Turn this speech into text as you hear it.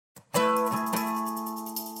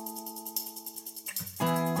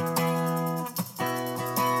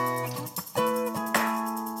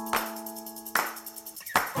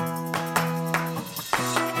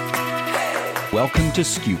Welcome to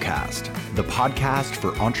SKUcast, the podcast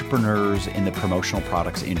for entrepreneurs in the promotional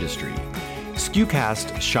products industry.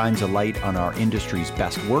 SKUcast shines a light on our industry's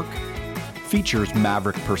best work, features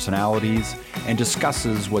maverick personalities, and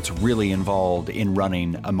discusses what's really involved in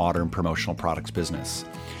running a modern promotional products business.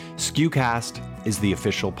 SKUcast is the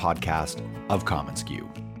official podcast of commonsku.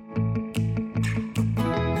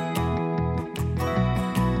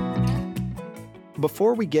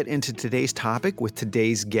 Before we get into today's topic with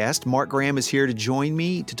today's guest, Mark Graham is here to join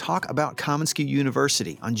me to talk about commonsku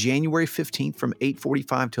University on January 15th from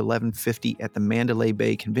 8:45 to 11:50 at the Mandalay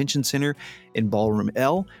Bay Convention Center in Ballroom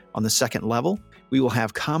L on the second level. We will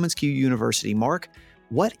have commonsku University. Mark,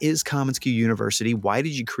 what is commonsku University? Why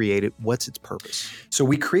did you create it? What's its purpose? So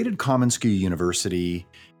we created commonsku University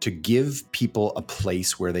to give people a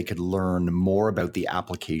place where they could learn more about the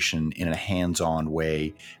application in a hands-on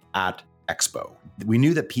way at Expo. We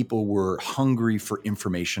knew that people were hungry for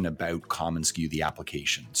information about commonsku, the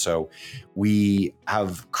application. So we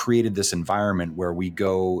have created this environment where we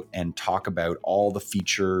go and talk about all the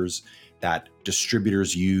features that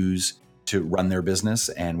distributors use to run their business.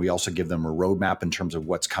 And we also give them a roadmap in terms of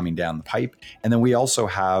what's coming down the pipe. And then we also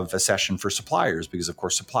have a session for suppliers because, of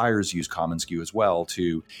course, suppliers use commonsku as well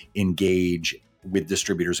to engage with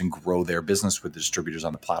distributors and grow their business with distributors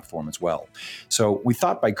on the platform as well. So we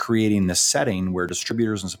thought by creating this setting where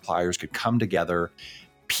distributors and suppliers could come together,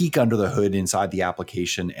 peek under the hood inside the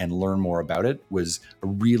application and learn more about it was a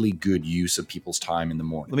really good use of people's time in the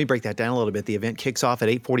morning. Let me break that down a little bit. The event kicks off at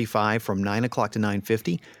 8:45 from 9 o'clock to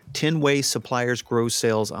 9:50. 10 ways suppliers grow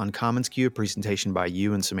sales on commonsku, a presentation by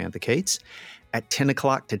you and Samantha Cates. At 10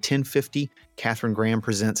 o'clock to 10:50, Catherine Graham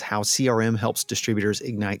presents how CRM helps distributors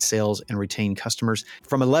ignite sales and retain customers.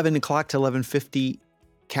 From 11 o'clock to 11:50,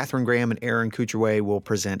 Catherine Graham and Aaron Kucherway will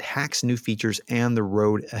present hacks, new features, and the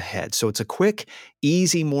road ahead. So it's a quick,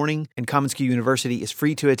 easy morning, and commonsku University is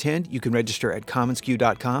free to attend. You can register at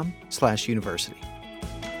commonsku.com/university.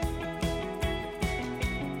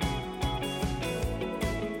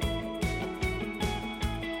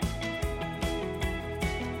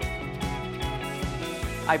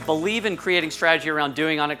 I believe in creating strategy around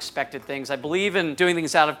doing unexpected things. I believe in doing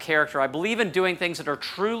things out of character. I believe in doing things that are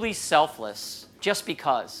truly selfless just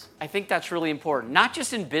because. I think that's really important, not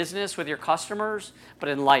just in business with your customers, but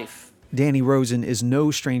in life. Danny Rosin is no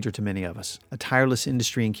stranger to many of us, a tireless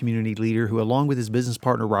industry and community leader who, along with his business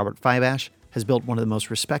partner Robert Fibash, has built one of the most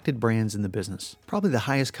respected brands in the business. Probably the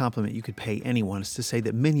highest compliment you could pay anyone is to say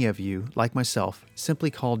that many of you, like myself, simply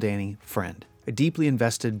call Danny friend. A deeply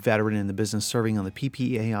invested veteran in the business, serving on the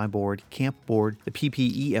PPAI board, Camp board, the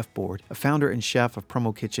PPEF board, a founder and chef of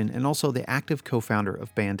Promo Kitchen, and also the active co-founder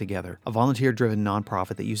of Band Together, a volunteer-driven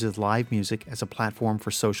nonprofit that uses live music as a platform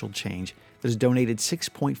for social change that has donated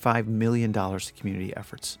 $6.5 million to community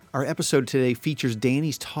efforts. Our episode today features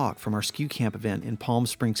Danny's talk from our SKU Camp event in Palm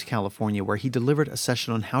Springs, California, where he delivered a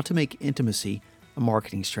session on how to make intimacy a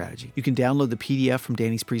marketing strategy. You can download the PDF from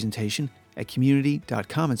Danny's presentation at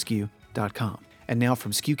community.commonsku.com. And now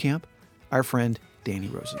from SKU Camp, our friend Danny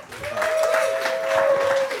Rosin.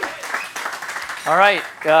 All right,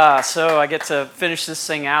 so I get to finish this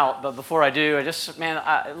thing out, but before I do, if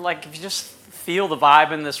you just feel the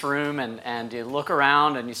vibe in this room and you look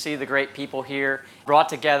around and you see the great people here, brought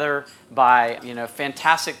together by a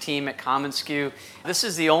fantastic team at commonsku. This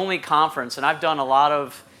is the only conference, and I've done a lot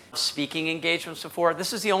of speaking engagements before.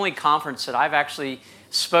 This is the only conference that I've actually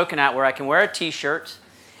spoken at where I can wear a t-shirt,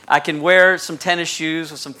 I can wear some tennis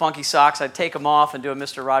shoes with some funky socks. I'd take them off and do a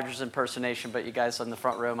Mr. Rogers impersonation, but you guys on the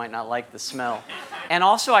front row might not like the smell. And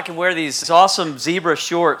also I can wear these awesome zebra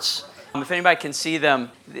shorts. If anybody can see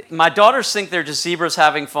them. My daughters think they're just zebras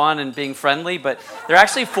having fun and being friendly, but they're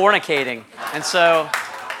actually fornicating. And so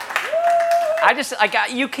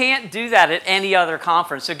you can't do that at any other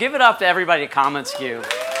conference. So give it up to everybody at commonsku.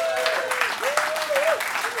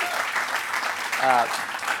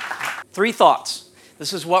 3 thoughts.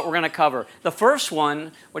 This is what we're going to cover. The first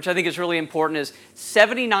one, which I think is really important, is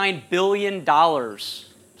 $79 billion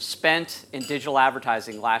spent in digital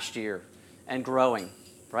advertising last year and growing,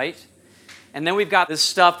 right? And then we've got this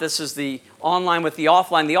stuff. This is the online with the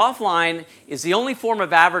offline. The offline is the only form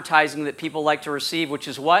of advertising that people like to receive, which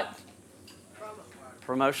is what?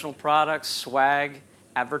 Promotional products, swag,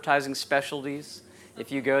 advertising specialties,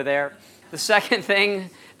 if you go there. The second thing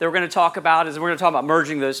that we're going to talk about is we're going to talk about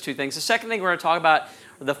merging those two things. The second thing we're going to talk about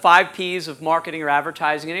are the 5 Ps of marketing or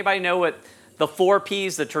advertising. Anybody know what the 4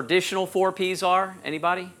 Ps, the traditional 4 Ps are?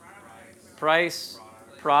 Anybody? Price,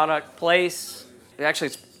 product, place. Actually,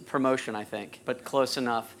 it's promotion, I think, but close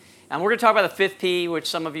enough. And we're going to talk about the 5th P, which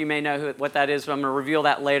some of you may know what that is, but I'm going to reveal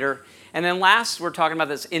that later. And then last, we're talking about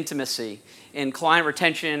this intimacy in client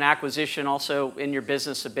retention and acquisition, also in your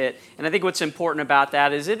business a bit. And I think what's important about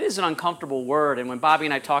that is it is an uncomfortable word. And when Bobby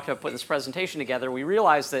and I talked about putting this presentation together, we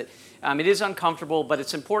realized that it is uncomfortable, but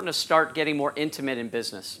it's important to start getting more intimate in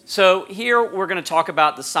business. So here we're going to talk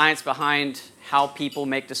about the science behind how people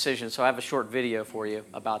make decisions. So I have a short video for you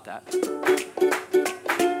about that.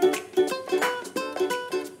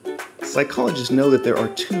 Psychologists know that there are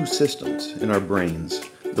two systems in our brains,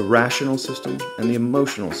 the rational system and the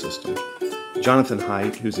emotional system. Jonathan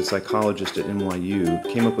Haidt, who's a psychologist at NYU,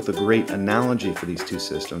 came up with a great analogy for these two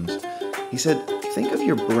systems. He said, think of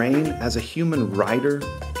your brain as a human rider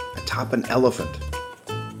atop an elephant.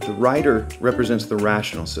 The rider represents the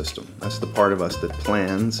rational system. That's the part of us that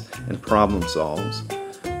plans and problem solves.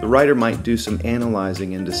 The rider might do some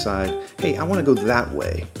analyzing and decide, hey, I want to go that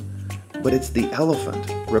way. But it's the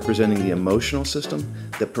elephant, representing the emotional system,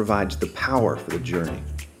 that provides the power for the journey.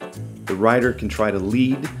 The rider can try to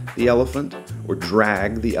lead the elephant or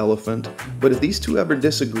drag the elephant, but if these two ever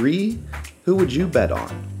disagree, who would you bet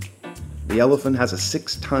on? The elephant has a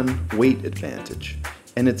 6-ton weight advantage,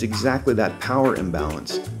 and it's exactly that power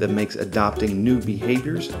imbalance that makes adopting new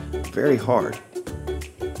behaviors very hard.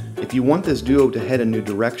 If you want this duo to head a new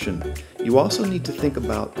direction, you also need to think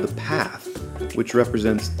about the path, which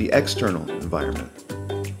represents the external environment.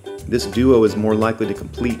 This duo is more likely to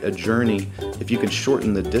complete a journey if you can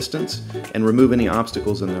shorten the distance and remove any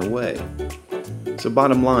obstacles in their way. So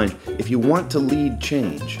bottom line, if you want to lead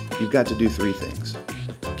change, you've got to do 3 things.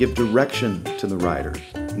 Give direction to the rider,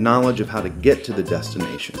 knowledge of how to get to the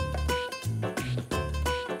destination.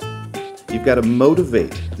 You've got to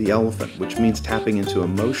motivate the elephant, which means tapping into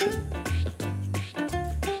emotion.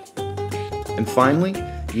 And finally,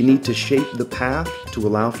 you need to shape the path to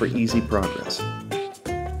allow for easy progress.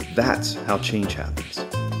 That's how change happens.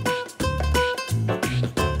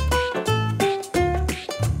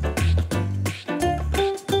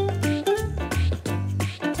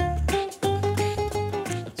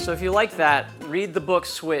 So if you like that, read the book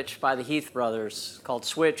Switch by the Heath brothers. It's called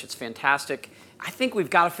Switch. It's fantastic. I think we've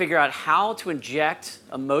got to figure out how to inject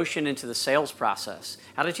emotion into the sales process,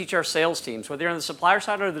 how to teach our sales teams, whether you're on the supplier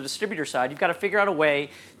side or the distributor side, you've got to figure out a way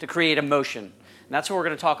to create emotion. And that's what we're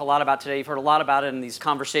going to talk a lot about today. You've heard a lot about it in these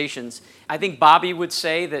conversations. I think Bobby would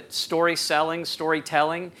say that story selling,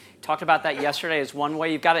 storytelling, talked about that yesterday, is one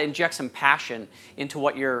way. You've got to inject some passion into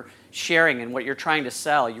what you're sharing and what you're trying to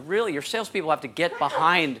sell. Your salespeople have to get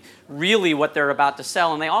behind really what they're about to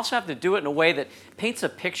sell, and they also have to do it in a way that paints a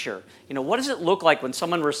picture. What does it look like when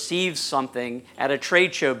someone receives something at a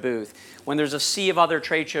trade show booth, when there's a sea of other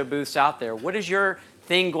trade show booths out there? What is your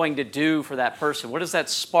thing going to do for that person? What is that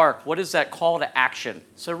spark? What is that call to action?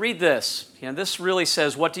 So read this. This really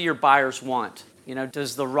says, what do your buyers want?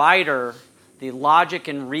 Does the rider, the logic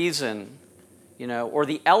and reason, or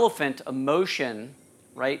the elephant emotion,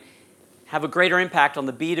 right, have a greater impact on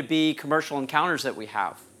the B2B commercial encounters that we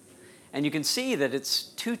have? And you can see that it's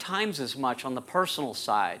 2 times as much on the personal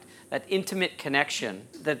side, that intimate connection,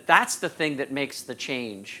 that's the thing that makes the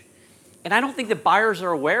change. And I don't think that buyers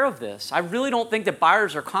are aware of this. I really don't think that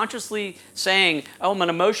buyers are consciously saying, oh, I'm an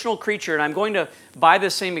emotional creature and I'm going to buy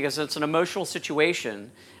this thing because it's an emotional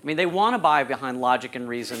situation. I mean, they want to buy behind logic and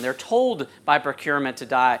reason. They're told by procurement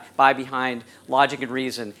to buy behind logic and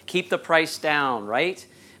reason. Keep the price down, right?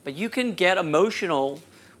 But you can get emotional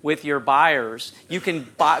with your buyers. You can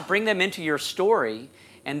bring them into your story,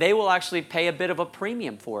 and they will actually pay a bit of a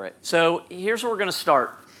premium for it. So here's where we're going to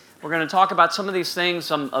start. We're going to talk about some of these things,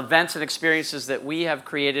 some events and experiences that we have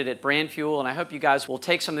created at Brand Fuel, and I hope you guys will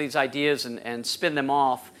take some of these ideas and spin them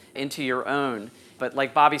off into your own. But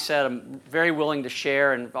like Bobby said, I'm very willing to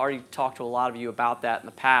share, and I've already talked to a lot of you about that in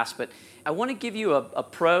the past. But I want to give you a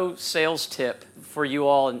pro sales tip for you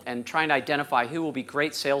all and trying to identify who will be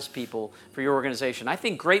great salespeople for your organization. I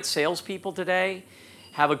think great salespeople today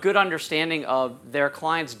have a good understanding of their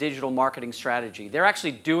client's digital marketing strategy. They're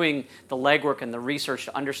actually doing the legwork and the research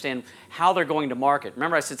to understand how they're going to market.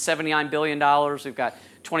 Remember I said $79 billion, we've got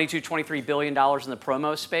 $22, $23 billion in the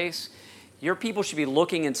promo space. Your people should be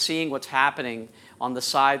looking and seeing what's happening on the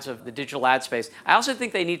sides of the digital ad space. I also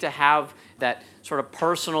think they need to have that sort of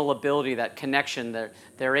personal ability, that connection.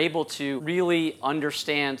 They're able to really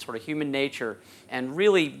understand sort of human nature and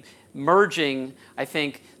really merging, I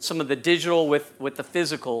think, some of the digital with the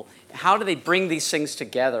physical. How do they bring these things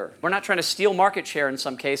together? We're not trying to steal market share in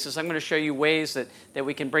some cases. I'm going to show you ways that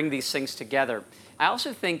we can bring these things together. I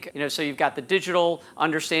also think, so you've got the digital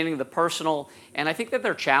understanding, the personal, and I think that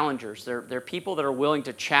they're challengers. They're people that are willing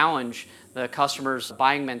to challenge the customer's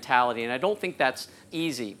buying mentality, and I don't think that's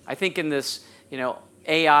easy. I think in this,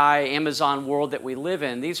 AI, Amazon world that we live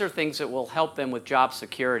in, these are things that will help them with job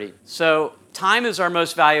security. So time is our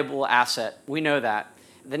most valuable asset. We know that.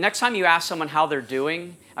 The next time you ask someone how they're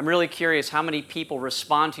doing, I'm really curious how many people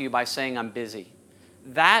respond to you by saying, I'm busy.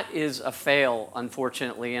 That is a fail,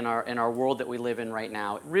 unfortunately, in our world that we live in right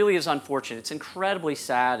now. It really is unfortunate. It's incredibly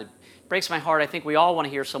sad. It breaks my heart. I think we all want to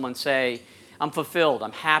hear someone say, I'm fulfilled,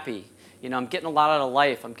 I'm happy, I'm getting a lot out of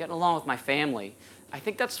life, I'm getting along with my family. I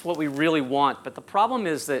think that's what we really want. But the problem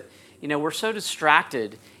is that, we're so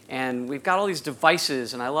distracted and we've got all these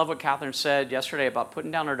devices. And I love what Catherine said yesterday about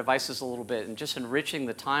putting down our devices a little bit and just enriching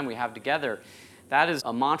the time we have together. That is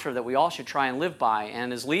a mantra that we all should try and live by.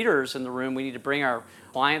 And as leaders in the room, we need to bring our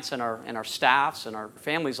clients and our staffs and our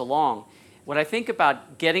families along. When I think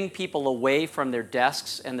about getting people away from their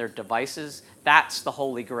desks and their devices, that's the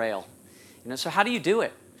holy grail. So how do you do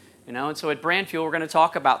it? And so at Brand Fuel, we're going to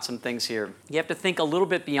talk about some things here. You have to think a little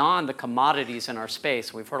bit beyond the commodities in our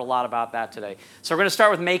space. We've heard a lot about that today. So we're going to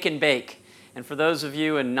start with make and bake. And for those of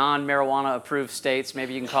you in non-marijuana approved states,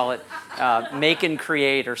 maybe you can call it make and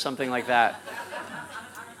create or something like that.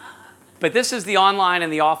 But this is the online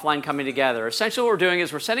and the offline coming together. Essentially what we're doing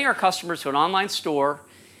is we're sending our customers to an online store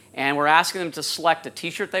and we're asking them to select a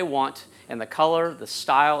t-shirt they want and the color, the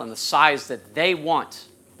style, and the size that they want,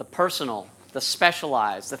 the personal, the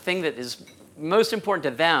specialized, the thing that is most important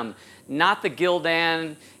to them, not the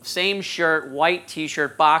Gildan, same shirt, white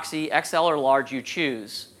t-shirt, boxy, XL or large, you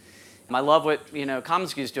choose. I love what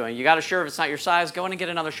commonsku is doing. You got a shirt, if it's not your size, go in and get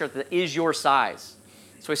another shirt that is your size.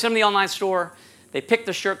 So we send them to the online store, they pick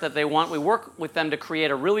the shirt that they want, we work with them to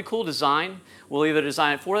create a really cool design. We'll either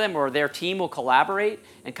design it for them or their team will collaborate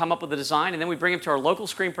and come up with a design, and then we bring them to our local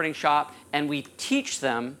screen printing shop and we teach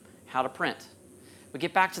them how to print. We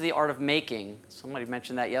get back to the art of making. Somebody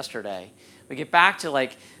mentioned that yesterday. We get back to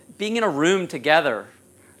being in a room together,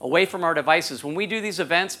 away from our devices. When we do these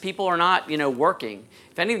events, people are not, working.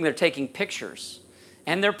 If anything, they're taking pictures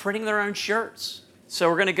and they're printing their own shirts. So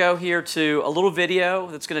we're going to go here to a little video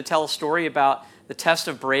that's going to tell a story about the test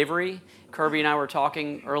of bravery. Kirby and I were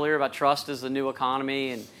talking earlier about trust as the new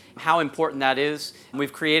economy and how important that is. And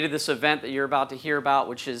we've created this event that you're about to hear about,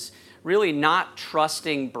 which is really not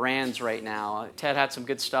trusting brands right now. Ted had some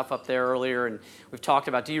good stuff up there earlier, and we've talked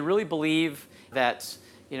about, do you really believe that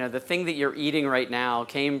the thing that you're eating right now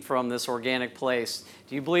came from this organic place?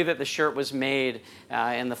 Do you believe that the shirt was made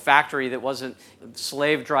in the factory that wasn't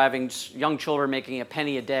slave driving young children making a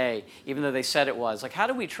penny a day, even though they said it was? How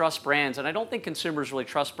do we trust brands? And I don't think consumers really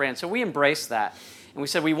trust brands, so we embraced that. And we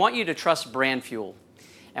said, we want you to trust Brand Fuel.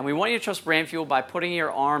 And we want you to trust Brand Fuel by putting your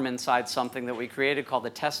arm inside something that we created called the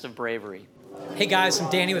Test of Bravery. Hey guys, I'm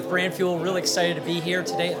Danny with Brand Fuel. Really excited to be here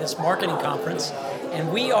today at this marketing conference. And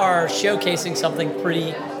we are showcasing something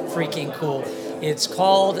pretty freaking cool. It's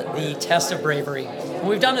called the Test of Bravery. And what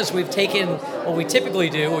we've done is we've taken what we typically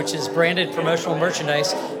do, which is branded promotional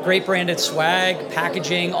merchandise, great branded swag,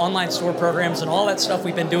 packaging, online store programs, and all that stuff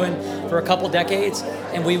we've been doing for a couple decades.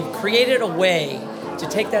 And we've created a way to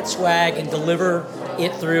take that swag and deliver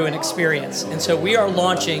it through an experience. And so we are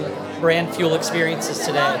launching Brand Fuel experiences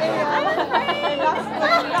today.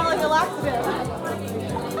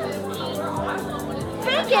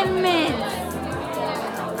 Bacon mints!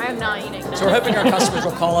 I'm not eating that. So we're hoping our customers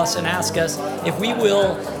will call us and ask us if we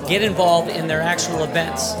will get involved in their actual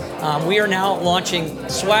events. We are now launching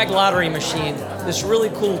Swag Lottery Machine, this really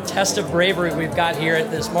cool test of bravery we've got here at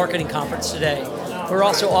this marketing conference today. We're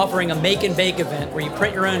also offering a make and bake event where you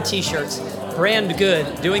print your own t-shirts, brand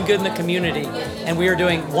good, doing good in the community, and we are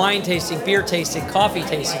doing wine tasting, beer tasting, coffee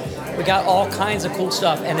tasting. We got all kinds of cool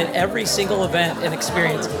stuff, and at every single event and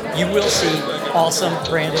experience, you will see awesome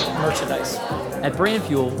branded merchandise. At Brand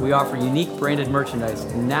Fuel, we offer unique branded merchandise,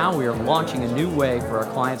 and now we are launching a new way for our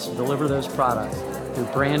clients to deliver those products through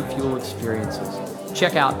Brand Fuel experiences.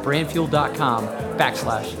 Check out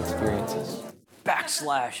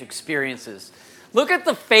brandfuel.com/experiences. Look at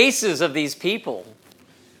the faces of these people.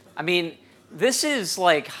 I mean, this is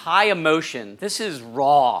high emotion. This is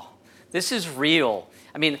raw. This is real.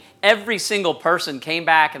 I mean, every single person came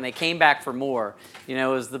back, and they came back for more. It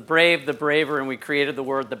was the brave, the braver, and we created the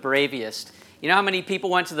word the braviest. You know how many people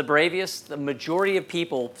went to the braviest? The majority of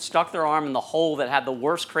people stuck their arm in the hole that had the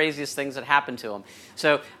worst, craziest things that happened to them.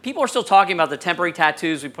 So people are still talking about the temporary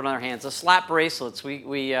tattoos we put on our hands, the slap bracelets.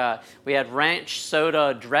 We had ranch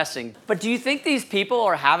soda dressing. But do you think these people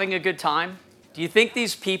are having a good time? Do you think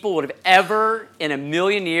these people would have ever, in a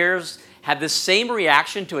million years, had the same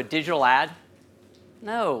reaction to a digital ad?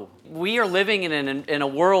 No. We are living in a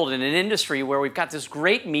world, in an industry where we've got this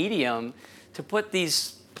great medium to put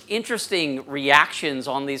these interesting reactions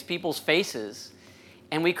on these people's faces.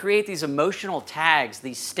 And we create these emotional tags,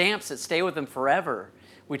 these stamps that stay with them forever,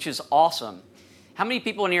 which is awesome. How many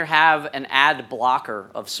people in here have an ad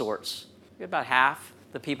blocker of sorts? About half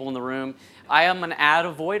the people in the room. I am an ad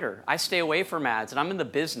avoider. I stay away from ads, and I'm in the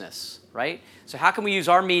business, right? So how can we use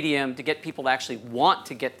our medium to get people to actually want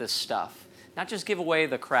to get this stuff, not just give away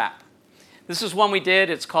the crap? This is one we did.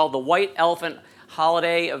 It's called the White Elephant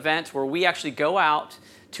Holiday Event, where we actually go out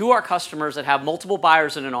to our customers that have multiple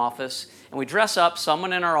buyers in an office, and we dress up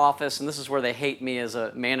someone in our office, and this is where they hate me as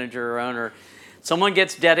a manager or owner. Someone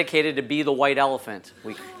gets dedicated to be the white elephant.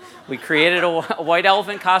 We created a white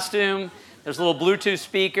elephant costume. There's a little Bluetooth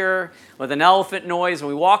speaker with an elephant noise, and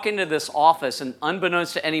we walk into this office, and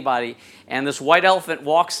unbeknownst to anybody, and this white elephant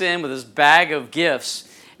walks in with his bag of gifts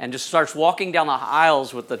and just starts walking down the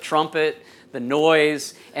aisles with the trumpet, the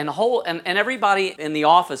noise, and everybody in the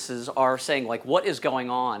offices are saying, like, what is going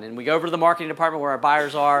on? And we go over to the marketing department where our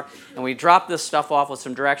buyers are, and we drop this stuff off with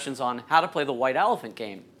some directions on how to play the white elephant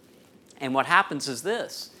game. And what happens is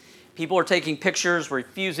this. People are taking pictures. We're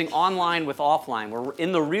fusing online with offline. We're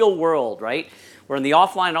in the real world, right? We're in the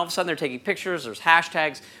offline, and all of a sudden they're taking pictures. There's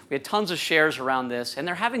hashtags. We had tons of shares around this, and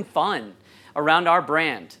they're having fun around our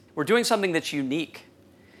brand. We're doing something that's unique.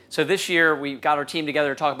 So this year, we got our team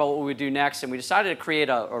together to talk about what we would do next, and we decided to create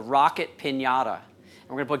a rocket piñata. And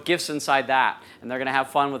we're going to put gifts inside that, and they're going to have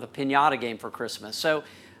fun with a piñata game for Christmas. So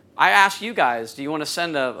I asked you guys, do you want to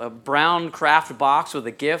send a brown craft box with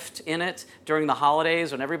a gift in it during the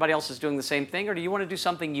holidays when everybody else is doing the same thing, or do you want to do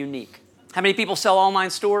something unique? How many people sell online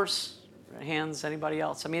stores? Hands, anybody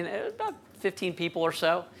else? I mean, about 15 people or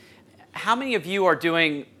so. How many of you are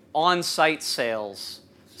doing on-site sales?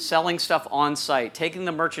 Selling stuff on site, taking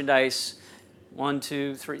the merchandise, 1,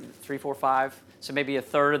 2, 3, 4, 5. So maybe a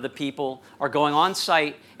third of the people are going on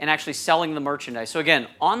site and actually selling the merchandise. So again,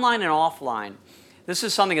 online and offline. This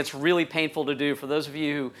is something that's really painful to do for those of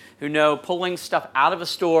you who know pulling stuff out of a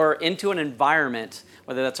store into an environment,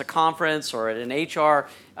 whether that's a conference or an HR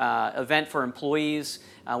event for employees,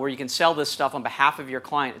 where you can sell this stuff on behalf of your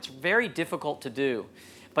client. It's very difficult to do,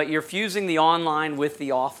 but you're fusing the online with the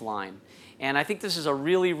offline. And I think this is a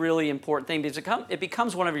really, really important thing because it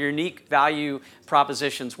becomes one of your unique value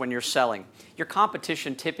propositions when you're selling. Your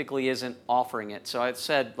competition typically isn't offering it. So I've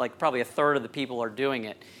said like probably a third of the people are doing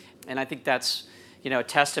it. And I think that's, a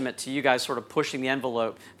testament to you guys sort of pushing the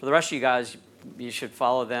envelope. For the rest of you guys, you should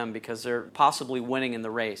follow them because they're possibly winning in the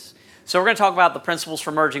race. So we're going to talk about the principles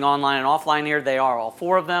for merging online and offline here. They are all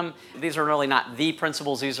 4 of them. These are really not the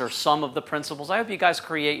principles. These are some of the principles. I hope you guys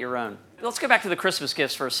create your own. Let's go back to the Christmas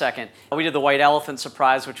gifts for a second. We did the white elephant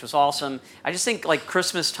surprise, which was awesome. I just think like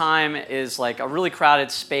Christmas time is like a really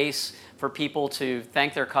crowded space for people to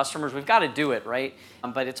thank their customers. We've got to do it, right?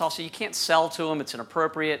 But it's also, you can't sell to them. It's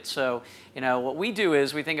inappropriate. So, what we do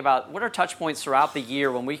is we think about what are touch points throughout the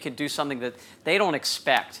year when we could do something that they don't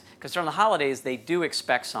expect. Because during the holidays, they do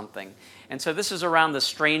expect something. And so this is around the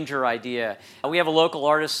stranger idea. We have a local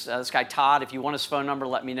artist, this guy Todd. If you want his phone number,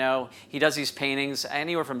 let me know. He does these paintings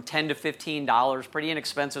anywhere from $10 to $15, pretty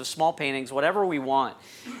inexpensive, small paintings, whatever we want.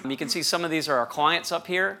 You can see some of these are our clients up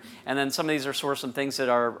here, and then some of these are sort of some things that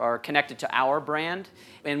are connected to our brand.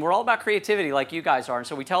 And we're all about creativity like you guys are. And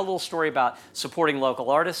so we tell a little story about supporting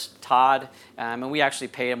local artists, Todd, and we actually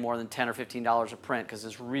pay him more than $10 or $15 a print because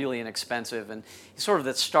it's really inexpensive. And he's sort of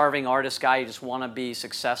that starving artist guy. You just want to be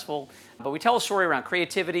successful. But we tell a story around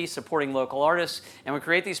creativity, supporting local artists, and we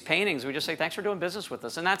create these paintings. We just say, thanks for doing business with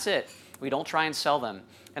us, and that's it. We don't try and sell them.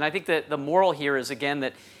 And I think that the moral here is, again,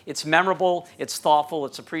 that it's memorable, it's thoughtful,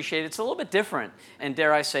 it's appreciated. It's a little bit different, and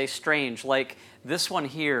dare I say, strange, like this one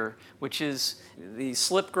here, which is the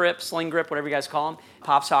slip grip, sling grip, whatever you guys call them,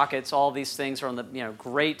 pop sockets, all these things are on the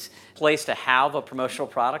great place to have a promotional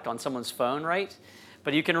product on someone's phone, right?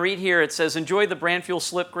 But you can read here, it says, enjoy the brand fuel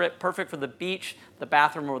slip grip, perfect for the beach, the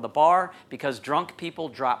bathroom, or the bar, because drunk people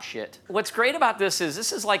drop shit. What's great about this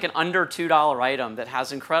is like an under $2 item that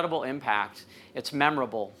has incredible impact. It's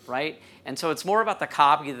memorable, right? And so it's more about the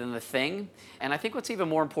copy than the thing. And I think what's even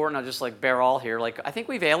more important, I'll just like bear all here, like I think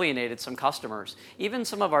we've alienated some customers. Even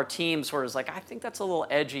some of our teams sort of like, I think that's a little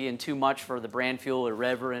edgy and too much for the brand fuel,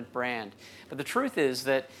 irreverent brand. But the truth is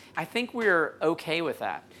that I think we're okay with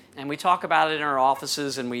that. And we talk about it in our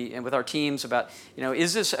offices and with our teams about,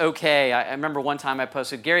 is this okay? I remember one time I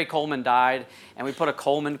posted, Gary Coleman died, and we put a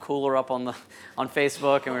Coleman cooler up on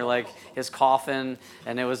Facebook, and we were like, his coffin,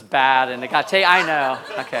 and it was bad, and it got taken. I know.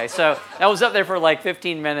 Okay, so that was up there for like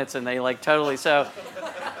 15 minutes, and they like totally. So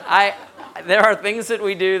there are things that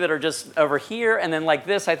we do that are just over here, and then like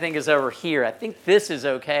this I think is over here. I think this is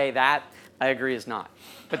okay. That I agree is not.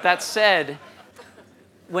 But that said,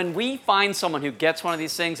 When we find someone who gets one of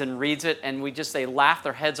these things and reads it, and they laugh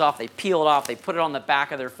their heads off, they peel it off, they put it on the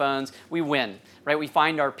back of their phones, we win, right? We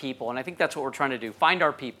find our people, and I think that's what we're trying to do, find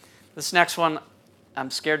our people. This next one, I'm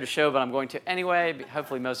scared to show, but I'm going to anyway.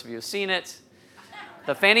 Hopefully most of you have seen it.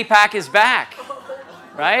 The fanny pack is back,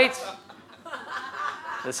 right?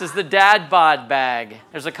 This is the dad bod bag.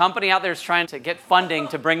 There's a company out there that's trying to get funding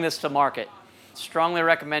to bring this to market. Strongly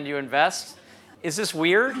recommend you invest. Is this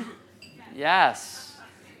weird? Yes.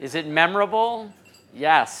 Is it memorable?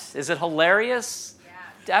 Yes. Is it hilarious?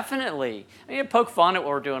 Definitely. I need to poke fun at what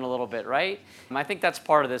we're doing a little bit, right? And I think that's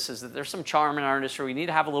part of this, is that there's some charm in our industry. We need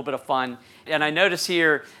to have a little bit of fun. And I notice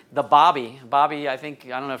here the Bobby. Bobby, I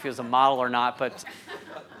don't know if he was a model or not, but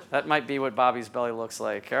that might be what Bobby's belly looks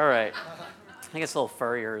like. All right. I think it's a little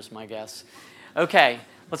furrier is my guess. Okay,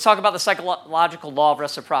 let's talk about the psychological law of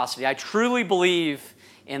reciprocity. I truly believe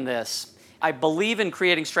in this. I believe in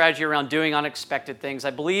creating strategy around doing unexpected things. I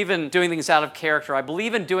believe in doing things out of character. I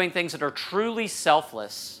believe in doing things that are truly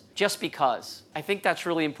selfless just because. I think that's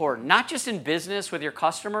really important, not just in business with your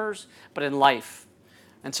customers, but in life.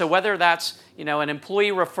 And so whether that's an employee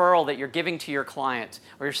referral that you're giving to your client,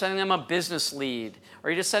 or you're sending them a business lead, or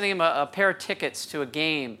you're just sending them a pair of tickets to a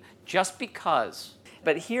game, just because.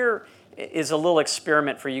 But here is a little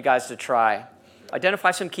experiment for you guys to try. Identify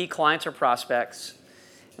some key clients or prospects.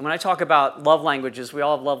 And when I talk about love languages, we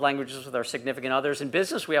all have love languages with our significant others. In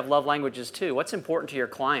business, we have love languages too. What's important to your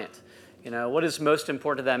client? What is most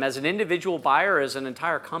important to them as an individual buyer or as an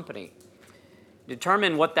entire company?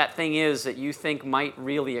 Determine what that thing is that you think might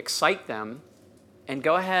really excite them, and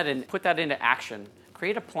go ahead and put that into action.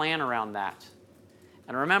 Create a plan around that.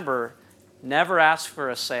 And remember, never ask for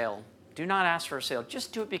a sale. Do not ask for a sale.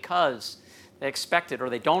 Just do it because they expect it or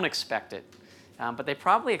they don't expect it. But they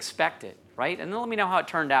probably expect it, right? And then let me know how it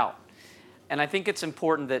turned out. And I think it's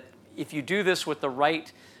important that if you do this with the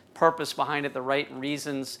right purpose behind it, the right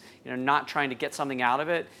reasons, not trying to get something out of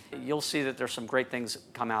it, you'll see that there's some great things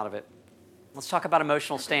come out of it. Let's talk about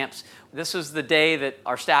emotional stamps. This was the day that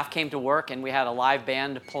our staff came to work and we had a live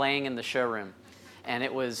band playing in the showroom. And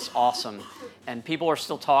it was awesome. And people are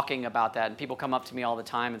still talking about that. And people come up to me all the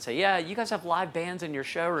time and say, yeah, you guys have live bands in your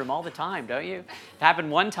showroom all the time, don't you? It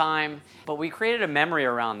happened one time, but we created a memory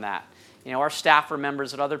around that. Our staff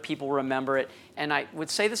remembers it, other people remember it. And I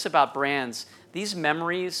would say this about brands. These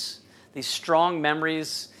memories, these strong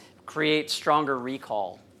memories, create stronger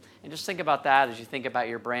recall. And just think about that as you think about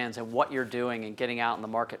your brands and what you're doing and getting out in the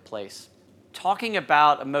marketplace. Talking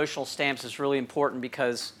about emotional stamps is really important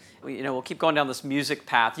because we'll keep going down this music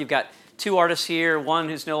path. You've got two artists here, one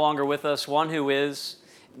who's no longer with us, one who is.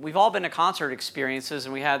 We've all been to concert experiences,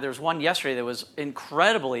 and there was one yesterday that was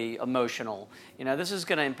incredibly emotional. This is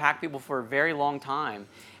going to impact people for a very long time.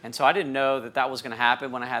 And so I didn't know that was going to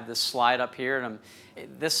happen when I had this slide up here. And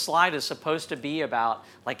this slide is supposed to be about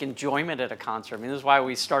enjoyment at a concert. This is why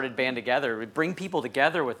we started Band Together. We bring people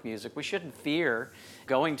together with music. We shouldn't fear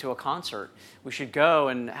going to a concert. We should go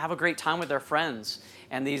and have a great time with our friends.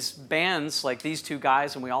 And these bands, like these two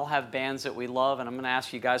guys, and we all have bands that we love, and I'm going to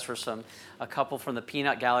ask you guys for a couple from the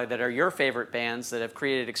Peanut Gallery that are your favorite bands that have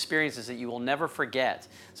created experiences that you will never forget.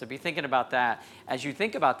 So be thinking about that. As you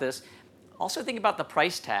think about this, also think about the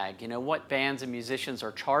price tag, what bands and musicians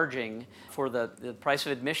are charging for the price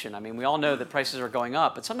of admission. We all know that prices are going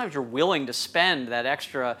up, but sometimes you're willing to spend that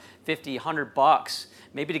extra $50, $100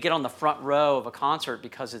 maybe to get on the front row of a concert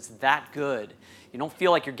because it's that good. You don't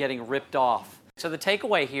feel like you're getting ripped off. So the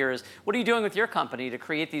takeaway here is, what are you doing with your company to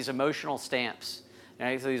create these emotional stamps?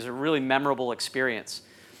 So these are really memorable experience.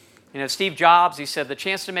 Steve Jobs, he said, the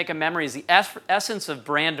chance to make a memory is the essence of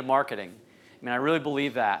brand marketing. I really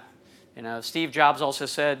believe that. Steve Jobs also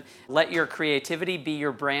said, let your creativity be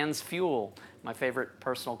your brand's fuel. My favorite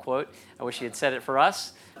personal quote. I wish he had said it for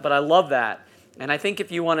us, but I love that. And I think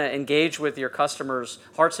if you want to engage with your customers'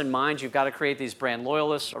 hearts and minds, you've got to create these brand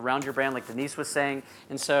loyalists around your brand, like Denise was saying.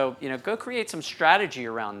 And so, go create some strategy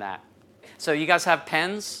around that. So you guys have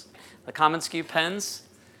pens, the Common SKU pens.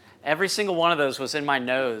 Every single one of those was in my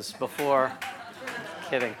nose before.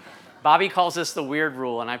 Kidding. Bobby calls this the weird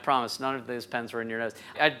rule, and I promise none of those pens were in your nose.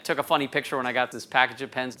 I took a funny picture when I got this package of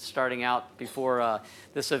pens starting out before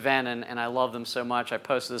this event, and I love them so much. I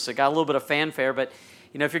posted this. It got a little bit of fanfare, but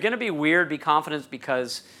if you're going to be weird, be confident,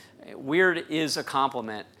 because weird is a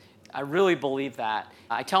compliment. I really believe that.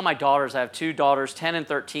 I tell my daughters, I have two daughters, 10 and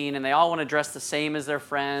 13, and they all want to dress the same as their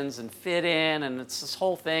friends and fit in, and it's this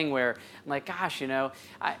whole thing where I'm like, gosh,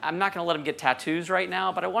 I'm not going to let them get tattoos right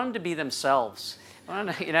now, but I want them to be themselves. And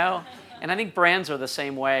I think brands are the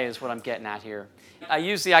same way, is what I'm getting at here. I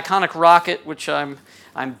use the iconic rocket, which I'm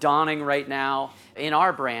donning right now in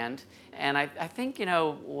our brand. And I think,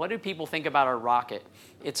 what do people think about our rocket?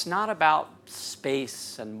 It's not about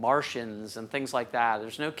space and Martians and things like that.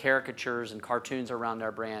 There's no caricatures and cartoons around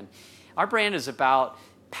our brand. Our brand is about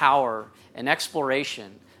power and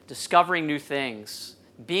exploration, discovering new things,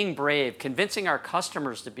 being brave, convincing our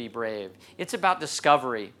customers to be brave. It's about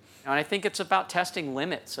discovery. And I think it's about testing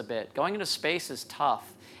limits a bit. Going into space is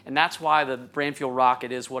tough. And that's why the Brand Fuel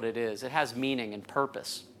rocket is what it is. It has meaning and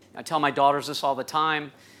purpose. I tell my daughters this all the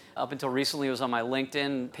time. Up until recently, it was on my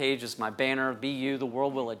LinkedIn page as my banner, Be You, the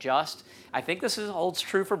world will adjust. I think this holds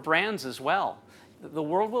true for brands as well. The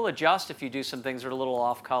world will adjust if you do some things that are a little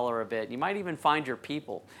off color a bit. You might even find your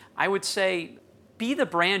people. I would say, be the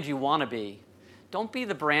brand you want to be. Don't be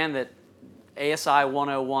the brand that ASI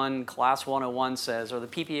 101, Class 101 says, or the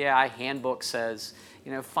PPAI handbook says.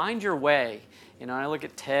 Find your way. And I look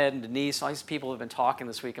at Ted and Denise, all these people who have been talking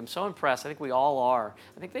this week. I'm so impressed. I think we all are.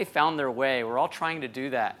 I think they found their way. We're all trying to do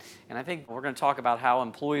that. And I think we're going to talk about how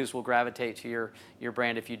employees will gravitate to your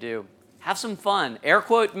brand if you do. Have some fun. Air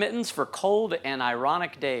quote mittens for cold and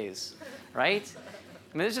ironic days, right?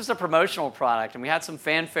 I mean, it's just a promotional product, and we had some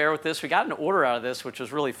fanfare with this. We got an order out of this, which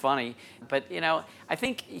was really funny. But, I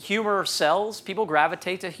think humor sells. People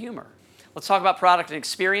gravitate to humor. Let's talk about product and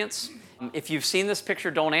experience. If you've seen this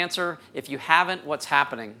picture, don't answer. If you haven't, what's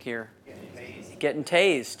happening here? Getting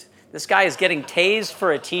tased. This guy is getting tased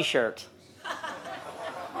for a T-shirt.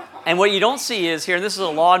 And what you don't see is here, and this is a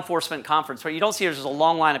law enforcement conference, what you don't see is there's a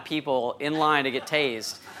long line of people in line to get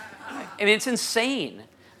tased. I mean, it's insane,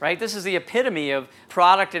 right? This is the epitome of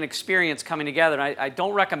product and experience coming together. And I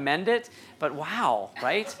don't recommend it, but wow,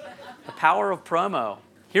 right? The power of promo.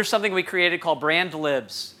 Here's something we created called Brand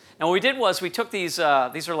Libs. And what we did was we took these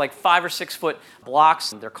are like 5 or 6 foot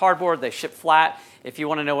blocks. They're cardboard, they ship flat. If you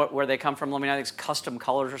want to know where they come from, let me know. I think it's custom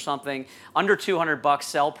colors or something. Under $200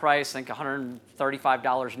 sell price, I think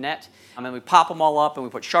 $135 net. And then we pop them all up and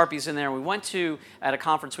we put Sharpies in there. And we went to, at a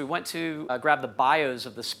conference, grab the bios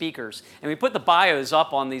of the speakers. And we put the bios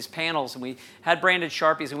up on these panels and we had branded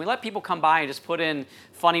Sharpies. And we let people come by and just put in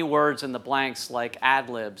funny words in the blanks like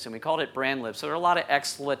ad libs. And we called it brand libs. So there are a lot of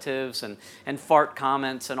expletives and fart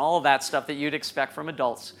comments and all of that stuff that you'd expect from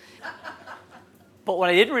adults. But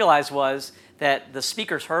what I didn't realize was that the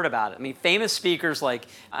speakers heard about it. I mean, famous speakers like,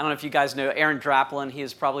 I don't know if you guys know Aaron Draplin. He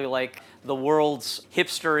is probably like the world's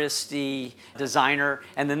hipsteristy designer.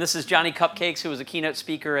 And then this is Johnny Cupcakes, who was a keynote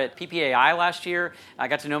speaker at PPAI last year. I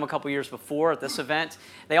got to know him a couple years before at this event.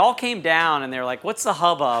 They all came down and they're like, what's the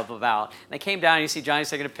hubbub about? And they came down and you see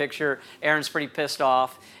Johnny's taking a picture. Aaron's pretty pissed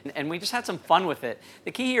off. And we just had some fun with it.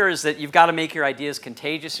 The key here is that you've got to make your ideas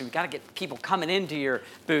contagious and you've got to get people coming into your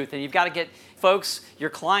booth and you've got to get folks,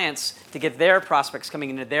 your clients, to get their prospects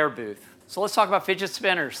coming into their booth. So let's talk about fidget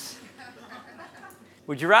spinners.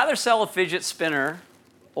 Would you rather sell a fidget spinner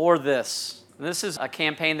or this? And this is a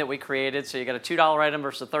campaign that we created, so you got a $2 item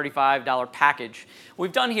versus a $35 package. What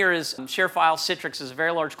we've done here is ShareFile Citrix is a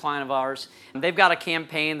very large client of ours. And they've got a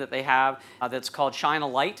campaign that they have that's called Shine a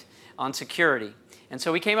Light on security. And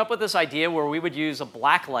so we came up with this idea where we would use a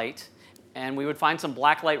black light and we would find some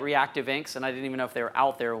blacklight reactive inks, and I didn't even know if they were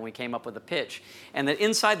out there when we came up with the pitch. And that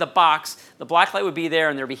inside the box, the blacklight would be there,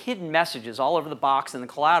 and there'd be hidden messages all over the box and the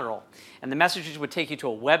collateral. And the messages would take you to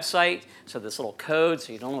a website, so this little code,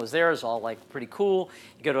 so you don't know what's there, is all like pretty cool.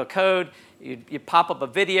 You go to a code, you pop up a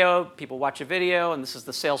video, people watch a video, and this is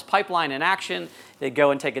the sales pipeline in action. They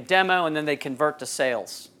go and take a demo, and then they convert to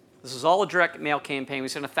sales. This is all a direct mail campaign. We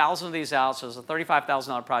sent 1,000 of these out, so it was a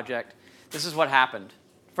 $35,000 project. This is what happened.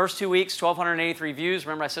 First 2 weeks, 1,283 views.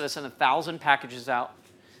 Remember I said I sent 1,000 packages out.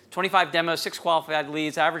 25 demos, 6 qualified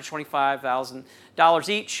leads, average $25,000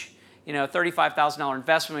 each. $35,000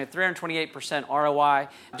 investment. We had 328% ROI.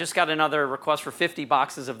 Just got another request for 50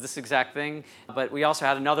 boxes of this exact thing. But we also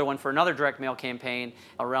had another one for another direct mail campaign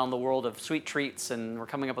around the world of sweet treats, and we're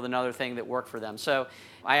coming up with another thing that worked for them. So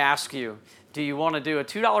I ask you, do you want to do a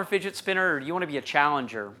 $2 fidget spinner, or do you want to be a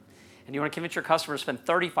challenger? And you want to convince your customers to spend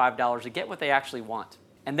 $35 to get what they actually want?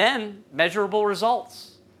 And then measurable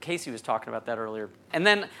results. Casey was talking about that earlier. And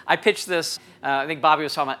then I pitched this, I think Bobby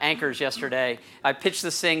was talking about anchors yesterday. I pitched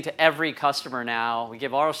this thing to every customer now. We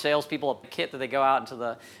give our salespeople a kit that they go out into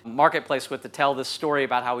the marketplace with to tell this story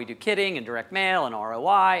about how we do kitting and direct mail and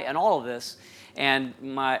ROI and all of this. And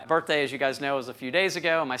my birthday, as you guys know, was a few days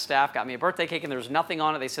ago, and my staff got me a birthday cake, and there was nothing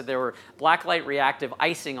on it. They said there were blacklight reactive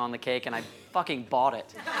icing on the cake, and I fucking bought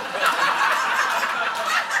it.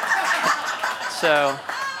 So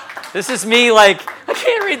this is me like, I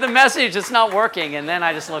can't read the message, it's not working. And then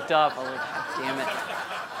I just looked up, I was like, damn it.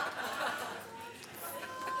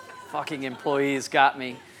 fucking employees got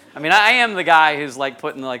me. I mean, I am the guy who's like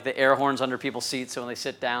putting like the air horns under people's seats so when they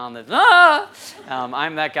sit down,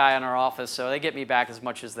 I'm that guy in our office, so they get me back as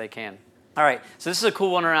much as they can. All right, so this is a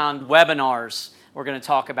cool one around webinars we're going to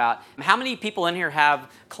talk about. How many people in here have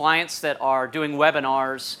clients that are doing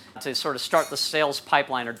webinars to sort of start the sales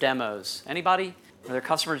pipeline or demos? Anybody? Are there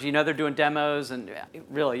customers, you know they're doing demos? And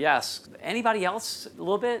really, yes. Anybody else a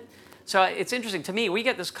little bit? So it's interesting to me. We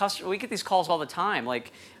get these calls all the time.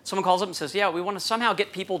 Like someone calls up and says, "Yeah, we want to somehow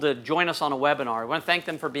get people to join us on a webinar. We want to thank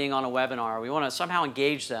them for being on a webinar. We want to somehow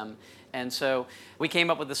engage them." And so we came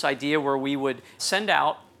up with this idea where we would send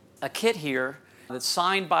out a kit here that's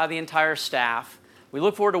signed by the entire staff. We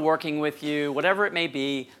look forward to working with you, whatever it may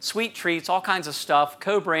be, sweet treats, all kinds of stuff,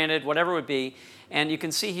 co-branded, whatever it would be. And you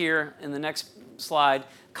can see here in the next slide,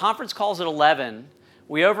 conference calls at 11.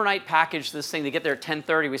 We overnight package this thing to get there at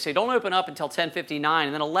 10:30. We say, don't open up until 10:59.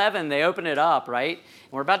 And then 11, they open it up, right?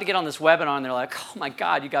 And we're about to get on this webinar, and they're like, oh my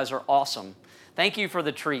God, you guys are awesome. Thank you for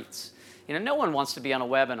the treats. You know, no one wants to be on a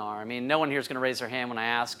webinar. I mean, no one here is going to raise their hand when I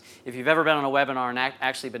ask if you've ever been on a webinar and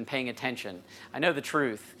actually been paying attention. I know the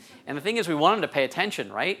truth. And the thing is, we want them to pay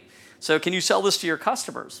attention, right? So can you sell this to your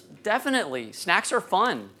customers? Definitely. Snacks are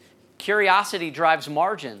fun. Curiosity drives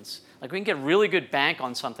margins. Like we can get really good bank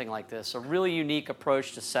on something like this, a really unique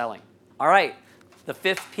approach to selling. All right, the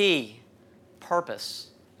fifth P, purpose.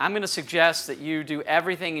 I'm going to suggest that you do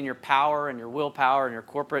everything in your power and your willpower and your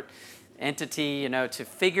corporate entity, to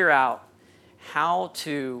figure out how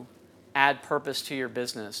to add purpose to your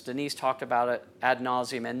business. Denise talked about it ad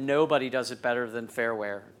nauseum, and nobody does it better than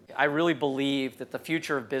Fairware. I really believe that the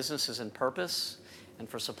future of business is in purpose. And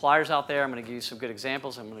for suppliers out there, I'm going to give you some good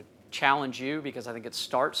examples. I'm going to challenge you because I think it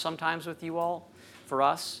starts sometimes with you all. For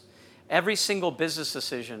us, every single business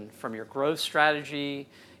decision, from your growth strategy,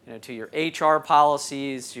 to your HR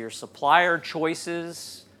policies, to your supplier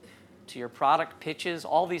choices, to your product pitches,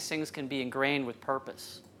 all these things can be ingrained with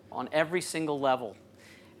purpose on every single level.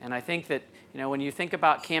 And I think that, when you think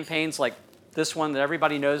about campaigns like this one that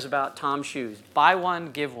everybody knows about, Tom's Shoes, buy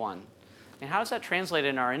one, give one. And how does that translate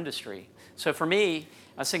in our industry? So for me,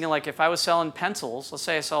 I was thinking like if I was selling pencils, let's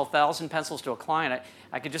say I sell 1,000 pencils to a client,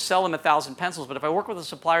 I could just sell them 1,000 pencils, but if I work with a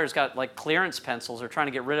supplier who's got like clearance pencils they're trying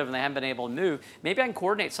to get rid of and they haven't been able to move, maybe I can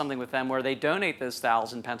coordinate something with them where they donate those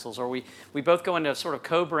 1,000 pencils, or we both go into sort of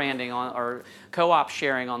co-branding or co-op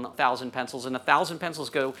sharing on 1,000 pencils, and 1,000 pencils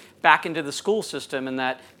go back into the school system in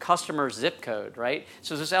that customer's zip code, right?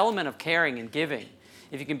 So there's this element of caring and giving,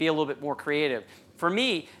 if you can be a little bit more creative. For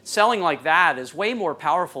me, selling like that is way more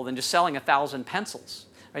powerful than just selling 1,000 pencils.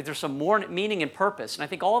 Right? There's some more meaning and purpose, and I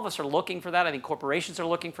think all of us are looking for that. I think corporations are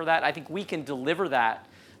looking for that. I think we can deliver that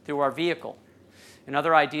through our vehicle.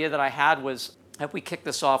 Another idea that I had was, if we kick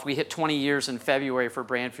this off, we hit 20 years in February for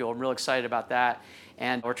Brand Fuel. I'm real excited about that.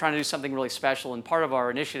 And we're trying to do something really special, and part of our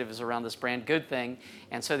initiative is around this brand good thing.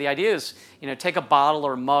 And so the idea is, take a bottle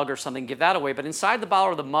or a mug or something, give that away, but inside the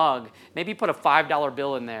bottle or the mug, maybe put a $5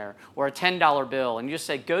 bill in there or a $10 bill, and you just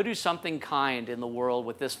say, go do something kind in the world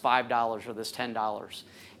with this $5 or this $10.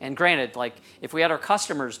 And granted, like if we had our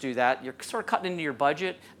customers do that, you're sort of cutting into your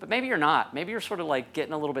budget, but maybe you're not. Maybe you're sort of like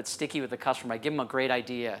getting a little bit sticky with the customer. I give them a great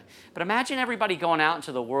idea. But imagine everybody going out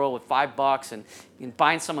into the world with $5 and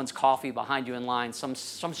buying someone's coffee behind you in line, some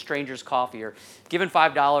stranger's coffee, or giving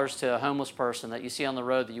 $5 to a homeless person that you see on the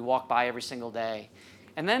road that you walk by every single day.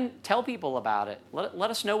 And then tell people about it. Let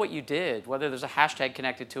us know what you did, whether there's a hashtag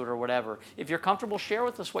connected to it or whatever. If you're comfortable, share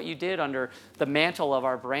with us what you did under the mantle of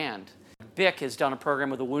our brand. BIC has done a program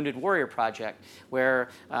with the Wounded Warrior Project where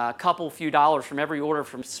a few dollars from every order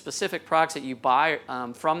from specific products that you buy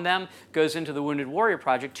from them goes into the Wounded Warrior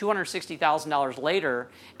Project. $260,000 later,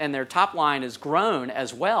 and their top line has grown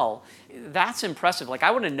as well. That's impressive. Like,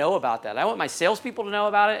 I want to know about that. I want my salespeople to know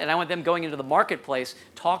about it, and I want them going into the marketplace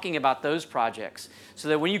talking about those projects so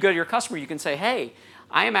that when you go to your customer, you can say, hey,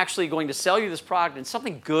 I am actually going to sell you this product, and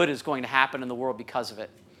something good is going to happen in the world because of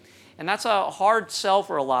it. And that's a hard sell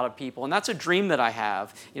for a lot of people, and that's a dream that I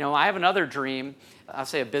have. I have another dream, I'll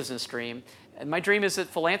say a business dream, and my dream is that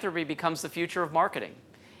philanthropy becomes the future of marketing.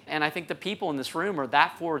 And I think the people in this room are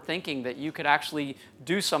that forward thinking that you could actually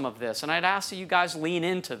do some of this. And I'd ask that you guys lean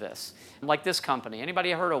into this, like this company. Anybody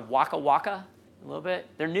heard of Waka Waka? A little bit?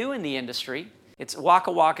 They're new in the industry.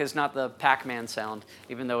 Waka Waka is not the Pac-Man sound,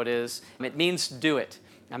 even though it is. It means do it.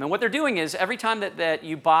 I mean, what they're doing is every time that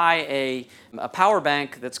you buy a power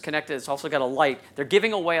bank that's connected, it's also got a light, they're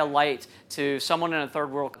giving away a light to someone in a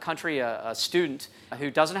third world country, a student who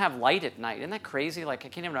doesn't have light at night. Isn't that crazy? Like, I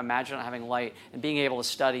can't even imagine not having light and being able to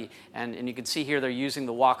study. And you can see here they're using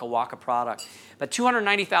the Waka Waka product. But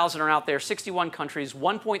 290,000 are out there, 61 countries,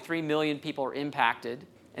 1.3 million people are impacted.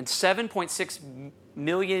 And 7.6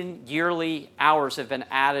 million yearly hours have been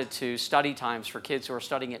added to study times for kids who are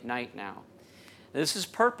studying at night now. This is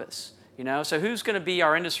purpose. So who's going to be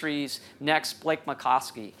our industry's next Blake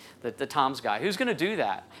McCoskey, the Tom's guy? Who's going to do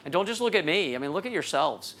that? And don't just look at me. Look at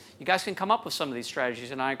yourselves. You guys can come up with some of these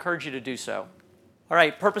strategies, and I encourage you to do so. All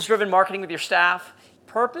right, purpose-driven marketing with your staff.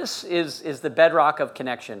 Purpose is the bedrock of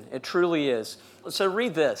connection. It truly is. So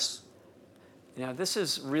read this. This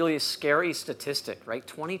is really a scary statistic, right?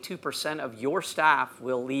 22% of your staff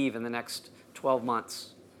will leave in the next 12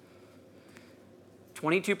 months.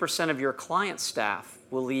 22% of your client staff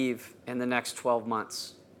will leave in the next 12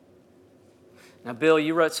 months. Now, Bill,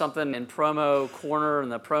 you wrote something in Promo Corner in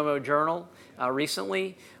the Promo Journal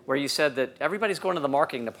recently where you said that everybody's going to the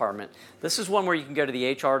marketing department. This is one where you can go to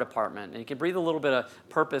the HR department and you can breathe a little bit of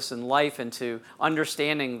purpose and life into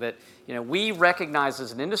understanding that we recognize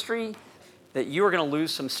as an industry that you are going to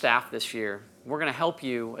lose some staff this year. We're going to help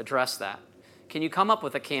you address that. Can you come up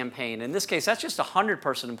with a campaign? In this case, that's just a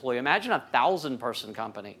 100-person employee. Imagine a 1,000-person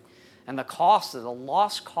company. And the cost, the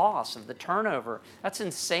lost cost of the turnover, that's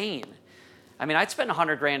insane. I'd spend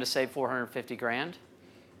 $100,000 to save $450,000.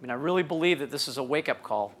 I really believe that this is a wake-up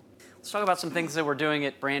call. Let's talk about some things that we're doing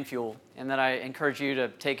at Brand Fuel and that I encourage you to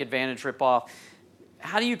take advantage, rip off.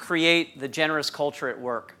 How do you create the generous culture at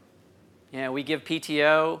work? We give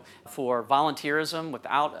PTO for volunteerism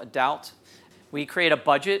without a doubt. We create a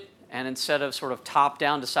budget, and instead of sort of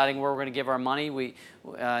top-down deciding where we're going to give our money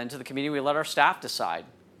into the community, we let our staff decide.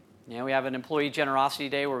 We have an employee generosity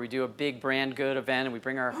day where we do a big brand good event and we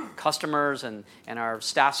bring our customers and our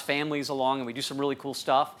staff's families along and we do some really cool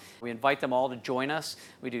stuff. We invite them all to join us.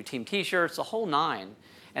 We do team t-shirts, the whole nine.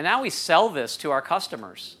 And now we sell this to our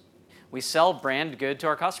customers. We sell brand good to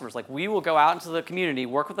our customers. Like we will go out into the community,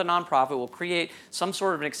 work with a nonprofit, we'll create some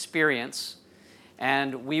sort of an experience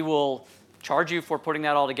and we will charge you for putting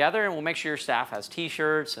that all together and we'll make sure your staff has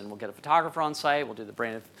t-shirts and we'll get a photographer on site, we'll do the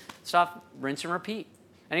branded stuff, rinse and repeat.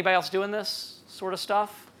 Anybody else doing this sort of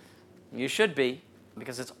stuff? You should be,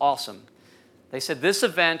 because it's awesome. They said this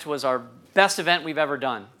event was our best event we've ever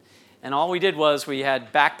done. And all we did was we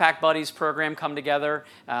had Backpack Buddies program come together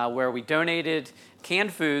where we donated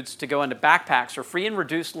canned foods to go into backpacks for free and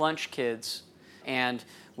reduced lunch kids. And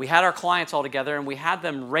we had our clients all together and we had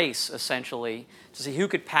them race, essentially, to see who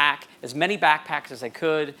could pack as many backpacks as they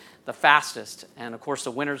could the fastest. And of course,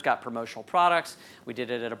 the winners got promotional products. We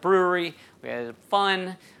did it at a brewery. We had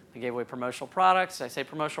fun. We gave away promotional products. I say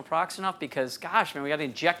promotional products enough because, gosh, man, we got to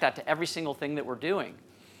inject that to every single thing that we're doing.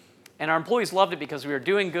 And our employees loved it because we were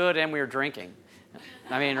doing good and we were drinking.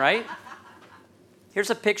 Right?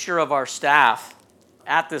 Here's a picture of our staff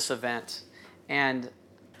at this event. And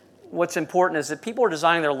what's important is that people are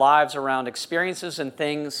designing their lives around experiences and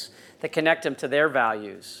things that connect them to their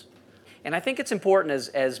values. And I think it's important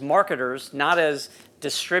as marketers, not as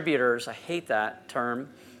distributors, I hate that term,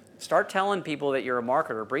 start telling people that you're a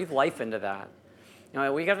marketer. Breathe life into that.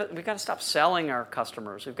 We've got to stop selling our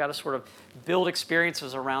customers. We've got to sort of build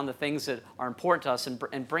experiences around the things that are important to us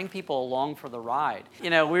and bring people along for the ride.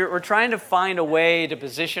 We're trying to find a way to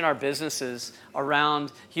position our businesses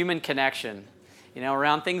around human connection,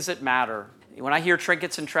 around things that matter. When I hear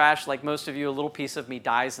trinkets and trash, like most of you, a little piece of me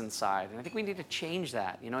dies inside. And I think we need to change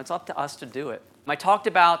that. It's up to us to do it. I talked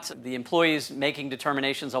about the employees making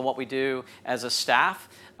determinations on what we do as a staff.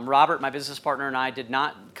 Robert, my business partner, and I did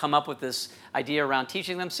not come up with this idea around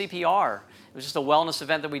teaching them CPR. It was just a wellness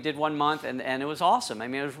event that we did one month, and it was awesome.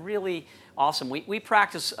 It was really awesome. We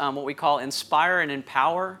practice what we call inspire and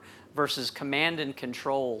empower versus command and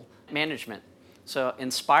control management. So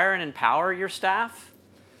inspire and empower your staff,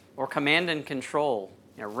 or command and control.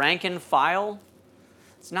 Rank and file,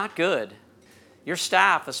 it's not good. Your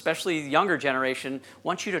staff, especially the younger generation,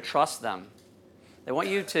 wants you to trust them. They want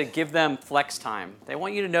you to give them flex time. They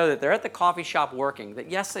want you to know that they're at the coffee shop working,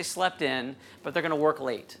 that yes, they slept in, but they're going to work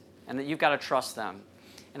late, and that you've got to trust them.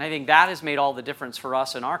 And I think that has made all the difference for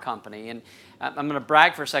us in our company. And I'm going to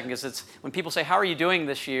brag for a second because it's when people say, how are you doing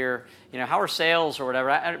this year? How are sales or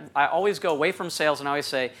whatever? I always go away from sales and I always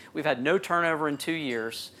say, we've had no turnover in 2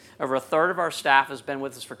 years. Over a third of our staff has been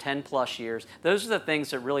with us for 10 plus years. Those are the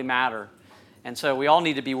things that really matter. And so we all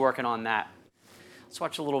need to be working on that. Let's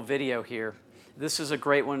watch a little video here. This is a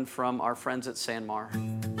great one from our friends at Sanmar.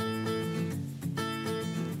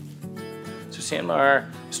 So Sanmar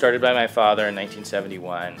started by my father in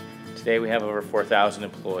 1971. Today we have over 4,000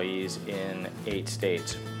 employees in 8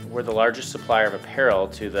 states. We're the largest supplier of apparel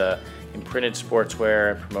to the imprinted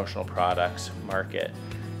sportswear and promotional products market.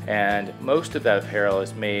 And most of that apparel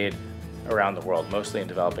is made around the world, mostly in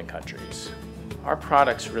developing countries. Our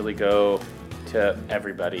products really go to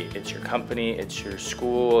everybody. It's your company, it's your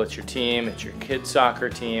school, it's your team, it's your kids' soccer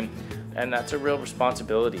team, and that's a real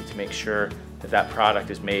responsibility to make sure that that product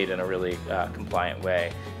is made in a really compliant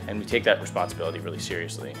way, and we take that responsibility really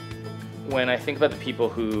seriously. When I think about the people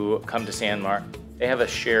who come to Sanmar, they have a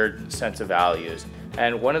shared sense of values,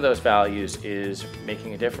 and one of those values is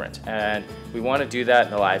making a difference, and we want to do that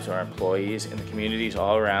in the lives of our employees, in the communities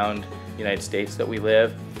all around the United States that we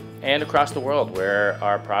live, and across the world where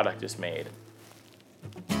our product is made.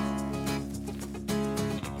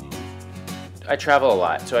 I travel a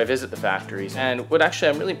lot, so I visit the factories, and what actually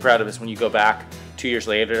I'm really proud of is when you go back 2 years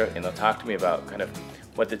later and they'll talk to me about kind of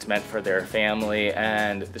what it's meant for their family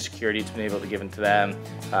and the security it's been able to give to them,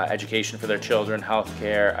 education for their children,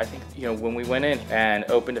 healthcare. I think, when we went in and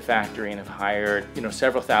opened a factory and have hired,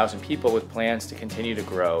 several thousand people with plans to continue to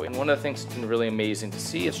grow. And one of the things that's been really amazing to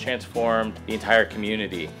see is transformed the entire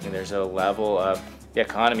community. And there's a level of the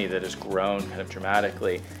economy that has grown kind of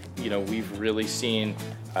dramatically. We've really seen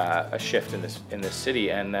a shift in this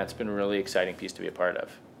city, and that's been a really exciting piece to be a part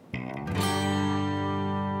of.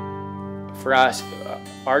 For us,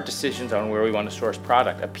 our decisions on where we want to source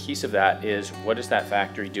product, a piece of that is what is that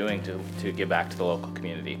factory doing to give back to the local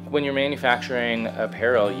community. When you're manufacturing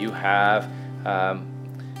apparel, you have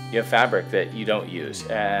fabric that you don't use,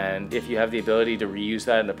 and if you have the ability to reuse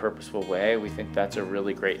that in a purposeful way, we think that's a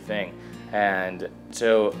really great thing. And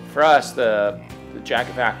so for us, the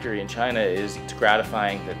jacket factory in China it's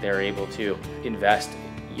gratifying that they're able to invest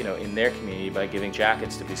in their community by giving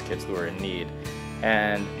jackets to these kids who are in need.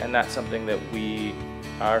 And that's something that we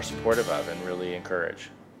are supportive of and really encourage.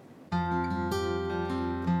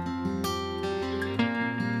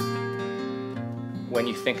 When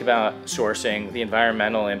you think about sourcing, the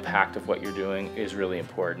environmental impact of what you're doing is really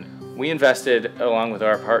important. We invested, along with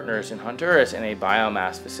our partners in Honduras, in a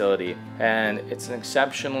biomass facility, and it's an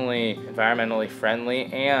exceptionally environmentally friendly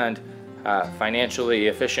and financially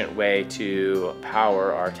efficient way to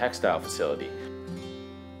power our textile facility.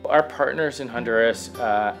 Our partners in Honduras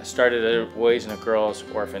started a boys and a girls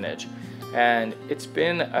orphanage, and it's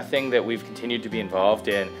been a thing that we've continued to be involved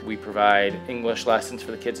in. We provide English lessons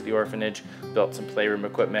for the kids at the orphanage, built some playroom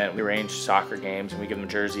equipment, we arrange soccer games, and we give them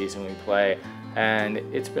jerseys and we play. And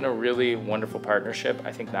it's been a really wonderful partnership.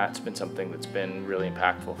 I think that's been something that's been really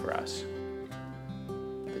impactful for us.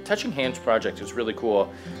 The Touching Hands project is really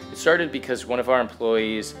cool. It started because one of our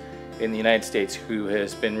employees in the United States who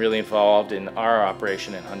has been really involved in our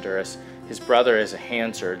operation in Honduras, his brother is a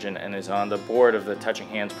hand surgeon and is on the board of the Touching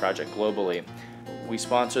Hands project globally. We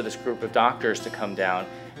sponsor this group of doctors to come down,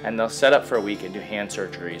 and they'll set up for a week and do hand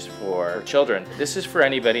surgeries for children. This is for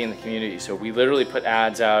anybody in the community, so we literally put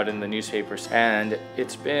ads out in the newspapers, and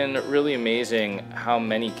it's been really amazing how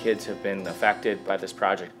many kids have been affected by this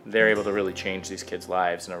project. They're able to really change these kids'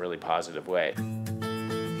 lives in a really positive way.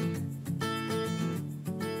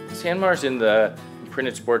 Sanmar's in the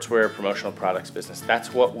printed sportswear promotional products business.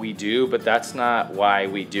 That's what we do, but that's not why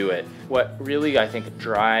we do it. What really, I think,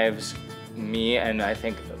 drives me and I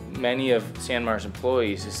think many of Sanmar's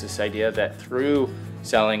employees is this idea that through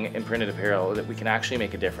selling imprinted apparel that we can actually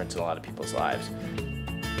make a difference in a lot of people's lives.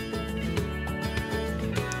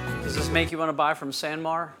 Does this make you want to buy from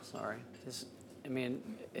Sanmar? Sorry.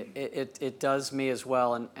 It does me as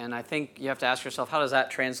well, and I think you have to ask yourself, how does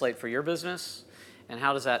that translate for your business? And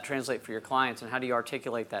how does that translate for your clients, and how do you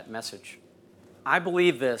articulate that message? I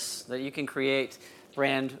believe that you can create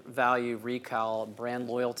brand value, recall, brand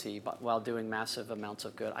loyalty while doing massive amounts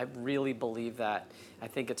of good. I really believe that. I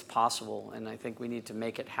think it's possible, and I think we need to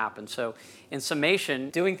make it happen. So in summation,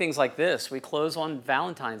 doing things like this, we close on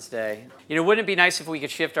Valentine's Day. Wouldn't it be nice if we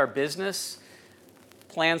could shift our business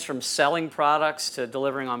plans from selling products to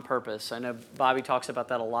delivering on purpose? I know Bobby talks about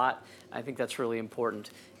that a lot. I think that's really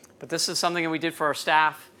important. But this is something that we did for our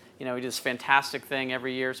staff. We do this fantastic thing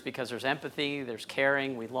every year. It's because there's empathy, there's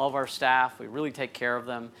caring. We love our staff. We really take care of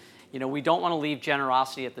them. We don't want to leave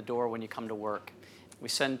generosity at the door when you come to work. We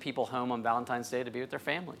send people home on Valentine's Day to be with their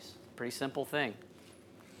families. Pretty simple thing.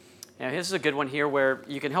 This is a good one here where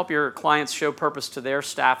you can help your clients show purpose to their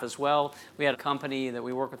staff as well. We had a company that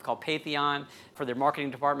we work with called Patheon. For their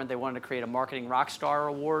marketing department, they wanted to create a Marketing Rockstar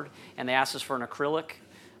Award, and they asked us for an acrylic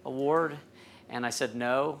award, and I said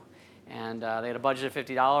no. And they had a budget of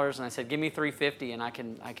 $50, and I said, give me $350, and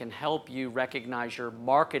I can help you recognize your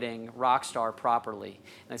marketing rock star properly.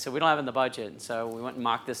 And they said, we don't have it in the budget. And so we went and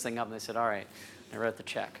mocked this thing up, and they said, all right. I wrote the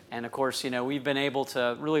check. And of course, we've been able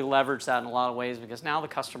to really leverage that in a lot of ways because now the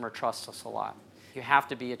customer trusts us a lot. You have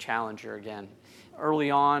to be a challenger again.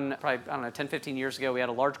 Early on, probably, 10, 15 years ago, we had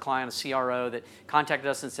a large client, a CRO, that contacted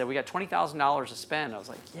us and said, we got $20,000 to spend. I was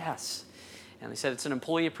like, yes. And they said, it's an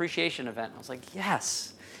employee appreciation event. I was like,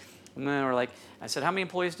 yes. And then they were like, I said, how many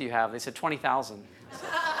employees do you have? They said, 20,000.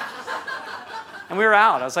 And we were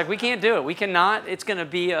out. I was like, we can't do it. We cannot. It's going to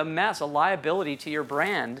be a mess, a liability to your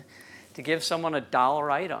brand to give someone a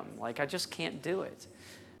dollar item. Like, I just can't do it.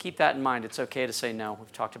 Keep that in mind. It's okay to say no.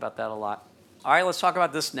 We've talked about that a lot. All right, let's talk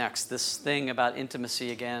about this next. This thing about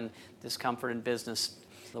intimacy again, discomfort in business,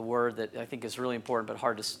 the word that I think is really important but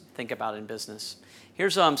hard to think about in business.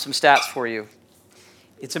 Here's some stats for you.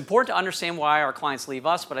 It's important to understand why our clients leave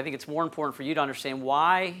us, but I think it's more important for you to understand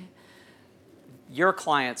why your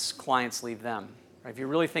clients' clients leave them. Right? If you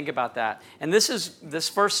really think about that. And this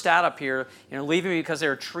first stat up here, leaving because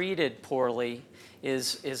they're treated poorly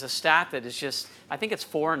is a stat that is just, I think it's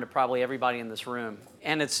foreign to probably everybody in this room.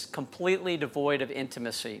 And it's completely devoid of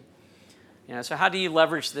intimacy. So how do you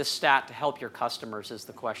leverage this stat to help your customers is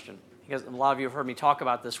the question. Because a lot of you have heard me talk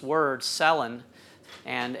about this word, selling.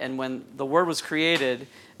 And when the word was created,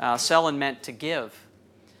 selling meant to give.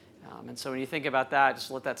 And so when you think about that, just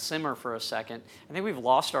let that simmer for a second. I think we've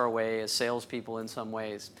lost our way as salespeople in some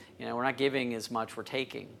ways. We're not giving as much, we're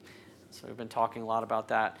taking. So we've been talking a lot about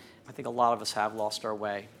that. I think a lot of us have lost our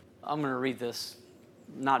way. I'm going to read this,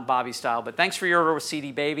 not Bobby style, but thanks for your order with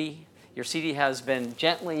CD Baby. Your CD has been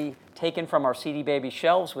gently taken from our CD Baby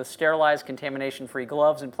shelves with sterilized, contamination-free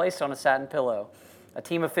gloves and placed on a satin pillow. A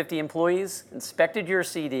team of 50 employees inspected your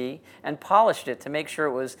CD and polished it to make sure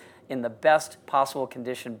it was in the best possible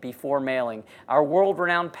condition before mailing. Our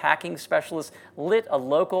world-renowned packing specialist lit a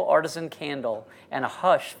local artisan candle, and a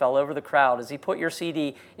hush fell over the crowd as he put your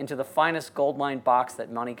CD into the finest gold-lined box that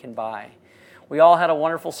money can buy. We all had a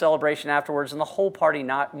wonderful celebration afterwards, and the whole party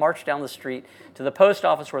marched down the street to the post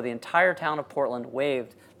office where the entire town of Portland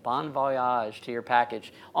waved bon voyage to your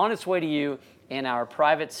package on its way to you in our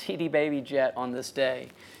private CD Baby jet on this day.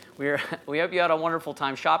 We hope you had a wonderful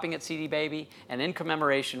time shopping at CD Baby, and in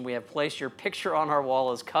commemoration, we have placed your picture on our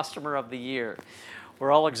wall as Customer of the Year.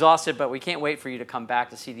 We're all exhausted, but we can't wait for you to come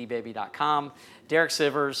back to cdbaby.com. Derek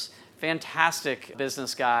Sivers, fantastic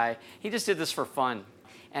business guy. He just did this for fun.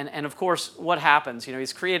 And of course, what happens?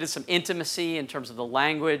 He's created some intimacy in terms of the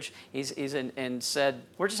language. He's said,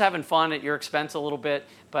 we're just having fun at your expense a little bit,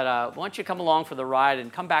 but why don't you come along for the ride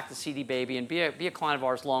and come back to CD Baby and be a client of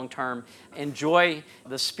ours long term. Enjoy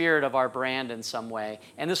the spirit of our brand in some way.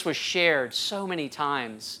 And this was shared so many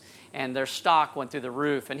times, and their stock went through the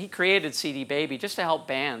roof. And he created CD Baby just to help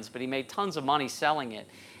bands, but he made tons of money selling it.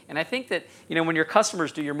 And I think that when your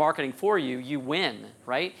customers do your marketing for you, you win,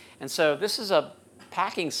 right? And so this is a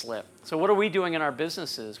packing slip. So what are we doing in our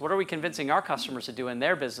businesses? What are we convincing our customers to do in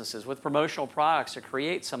their businesses with promotional products to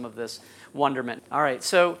create some of this wonderment? All right,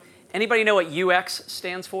 so anybody know what UX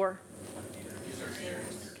stands for?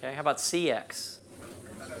 Okay, how about CX?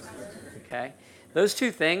 Okay, those two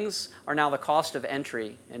things are now the cost of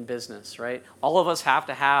entry in business, right? All of us have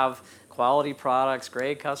to have quality products,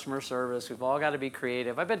 great customer service. We've all got to be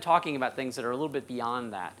creative. I've been talking about things that are a little bit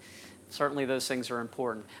beyond that. Certainly those things are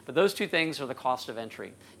important. But those two things are the cost of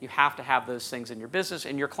entry. You have to have those things in your business,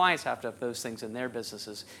 and your clients have to have those things in their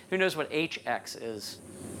businesses. Who knows what HX is?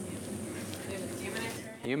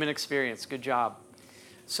 Human experience. Good job.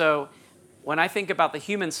 So when I think about the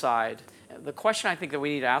human side, the question I think that we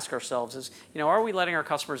need to ask ourselves is, are we letting our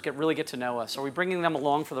customers really get to know us? Are we bringing them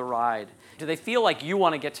along for the ride? Do they feel like you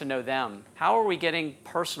want to get to know them? How are we getting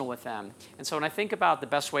personal with them? And so when I think about the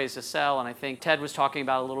best ways to sell, and I think Ted was talking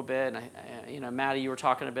about it a little bit, and Maddie, you were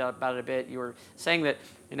talking about it a bit. You were saying that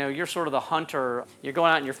you're sort of the hunter. You're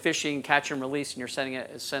going out and you're fishing, catch and release, and you're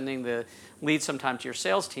sending the lead sometime to your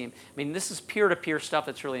sales team. I mean, this is peer-to-peer stuff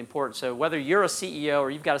that's really important. So whether you're a CEO or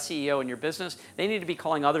you've got a CEO in your business, they need to be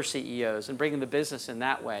calling other CEOs and bringing the business in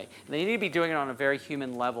that way. And they need to be doing it on a very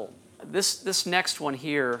human level. This next one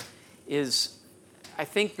here is, I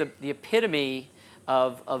think, the epitome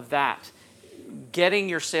of that, getting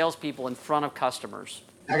your salespeople in front of customers.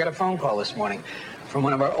 I got a phone call this morning from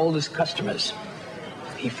one of our oldest customers.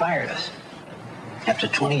 He fired us. After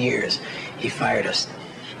 20 years, he fired us.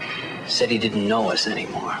 Said he didn't know us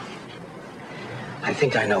anymore. I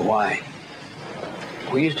think I know why.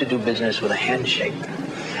 We used to do business with a handshake,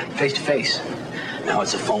 face to face. Now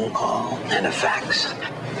it's a phone call and a fax.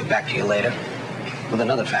 Get back to you later. With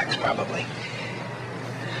another fax, probably.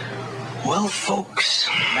 Well, folks.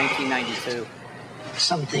 1992.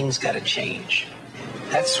 Some things gotta change.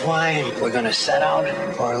 That's why we're gonna set out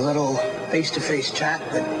for a little face-to-face chat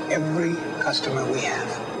with every customer we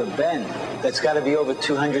have. But Ben, that's gotta be over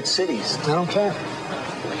 200 cities. I don't care.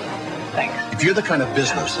 Thanks. If you're the kind of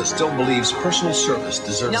business that still believes personal service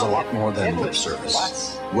deserves a lot more than lip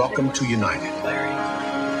service, welcome to United. Larry.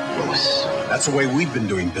 Louis. That's the way we've been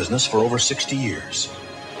doing business for over 60 years.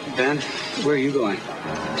 Ben, where are you going?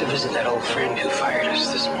 To visit that old friend who fired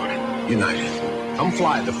us this morning. United. Come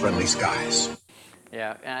fly the friendly skies.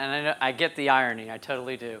 Yeah, and I get the irony. I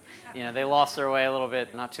totally do. You know, they lost their way a little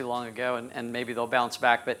bit not too long ago, and maybe they'll bounce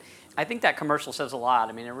back. But I think that commercial says a lot.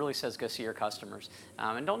 I mean, it really says go see your customers.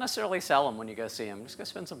 And don't necessarily sell them when you go see them. Just go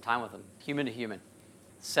spend some time with them, human to human.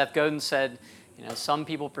 Seth Godin said, you know, some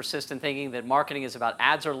people persist in thinking that marketing is about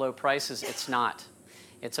ads or low prices. It's not.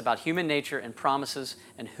 It's about human nature and promises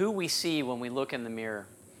and who we see when we look in the mirror.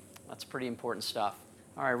 That's pretty important stuff.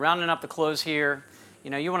 All right, rounding up the close here. You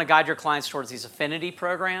know, you want to guide your clients towards these affinity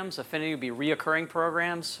programs. Affinity would be reoccurring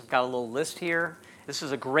programs. I've got a little list here. This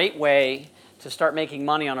is a great way to start making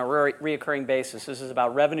money on a reoccurring basis. This is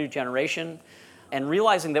about revenue generation and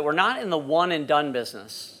realizing that we're not in the one and done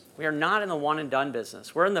business. We are not in the one and done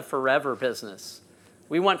business. We're in the forever business.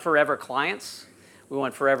 We want forever clients. We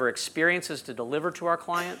want forever experiences to deliver to our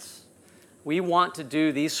clients. We want to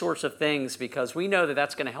do these sorts of things because we know that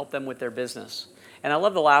that's going to help them with their business. And I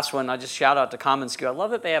love the last one. I just shout out to commonsku. I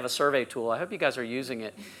love that they have a survey tool. I hope you guys are using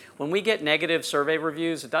it. When we get negative survey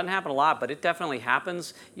reviews, it doesn't happen a lot, but it definitely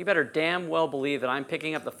happens. You better damn well believe that I'm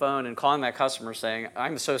picking up the phone and calling that customer saying,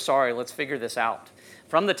 I'm so sorry, let's figure this out.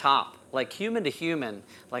 From the top, like human to human,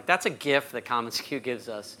 like that's a gift that commonsku gives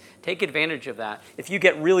us. Take advantage of that. If you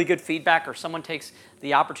get really good feedback or someone takes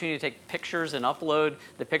the opportunity to take pictures and upload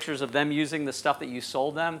the pictures of them using the stuff that you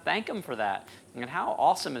sold them, thank them for that. And how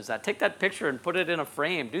awesome is that? Take that picture and put it in a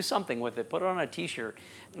frame. Do something with it. Put it on a t-shirt.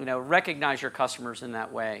 You know, recognize your customers in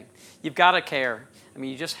that way. You've got to care. I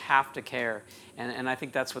mean, you just have to care. And I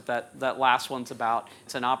think that's what that last one's about.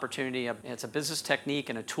 It's an opportunity. It's a business technique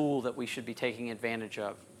and a tool that we should be taking advantage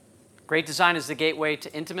of. Great design is the gateway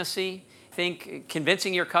to intimacy. I think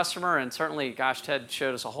convincing your customer, and certainly, gosh, Ted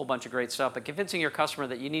showed us a whole bunch of great stuff, but convincing your customer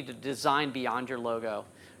that you need to design beyond your logo.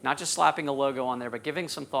 Not just slapping a logo on there, but giving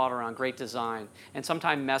some thought around great design. And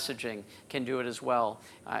sometimes messaging can do it as well.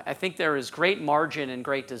 I think there is great margin in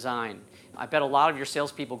great design. I bet a lot of your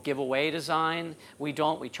salespeople give away design. We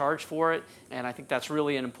don't. We charge for it. And I think that's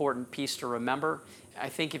really an important piece to remember. I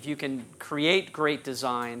think if you can create great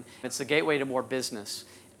design, it's the gateway to more business.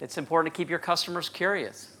 It's important to keep your customers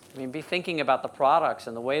curious. I mean, be thinking about the products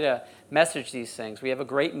and the way to message these things. We have a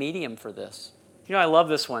great medium for this. You know, I love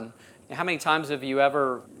this one. How many times have you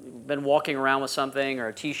ever been walking around with something or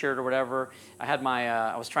a t-shirt or whatever? I had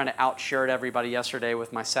I was trying to out-shirt everybody yesterday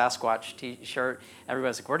with my Sasquatch t-shirt.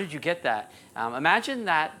 Everybody's like, where did you get that? Imagine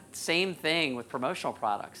that same thing with promotional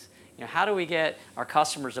products. You know, how do we get our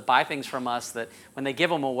customers to buy things from us that when they give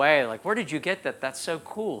them away, like, where did you get that? That's so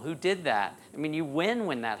cool. Who did that? I mean, you win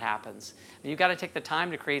when that happens. And you've got to take the time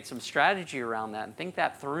to create some strategy around that and think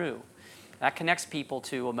that through. That connects people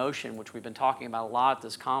to emotion, which we've been talking about a lot at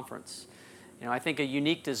this conference. You know, I think a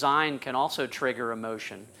unique design can also trigger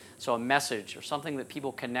emotion. So a message or something that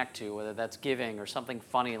people connect to, whether that's giving or something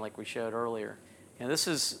funny like we showed earlier. You know, this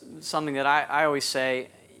is something that I always say,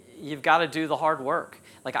 you've got to do the hard work.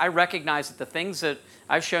 Like, I recognize that the things that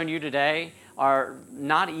I've shown you today are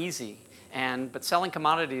not easy, but selling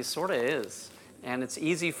commodities sort of is. And it's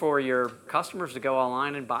easy for your customers to go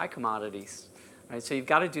online and buy commodities. Right? So you've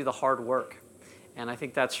got to do the hard work. And I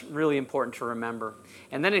think that's really important to remember.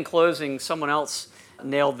 And then in closing, someone else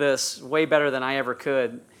nailed this way better than I ever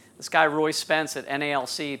could. This guy, Roy Spence at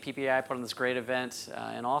NALC, PPI put on this great event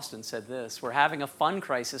in Austin, said this: we're having a fun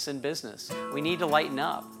crisis in business. We need to lighten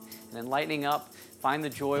up. And in lightening up, find the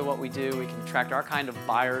joy of what we do. We can attract our kind of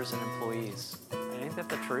buyers and employees. And ain't that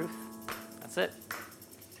the truth? That's it.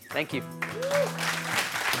 Thank you.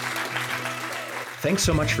 Thanks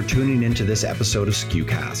so much for tuning into this episode of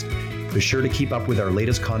SKUcast. Be sure to keep up with our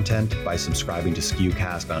latest content by subscribing to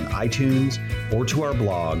SKUcast on iTunes or to our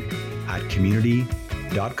blog at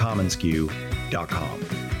community.commonsku.com.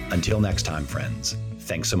 Until next time, friends,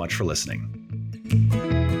 thanks so much for listening.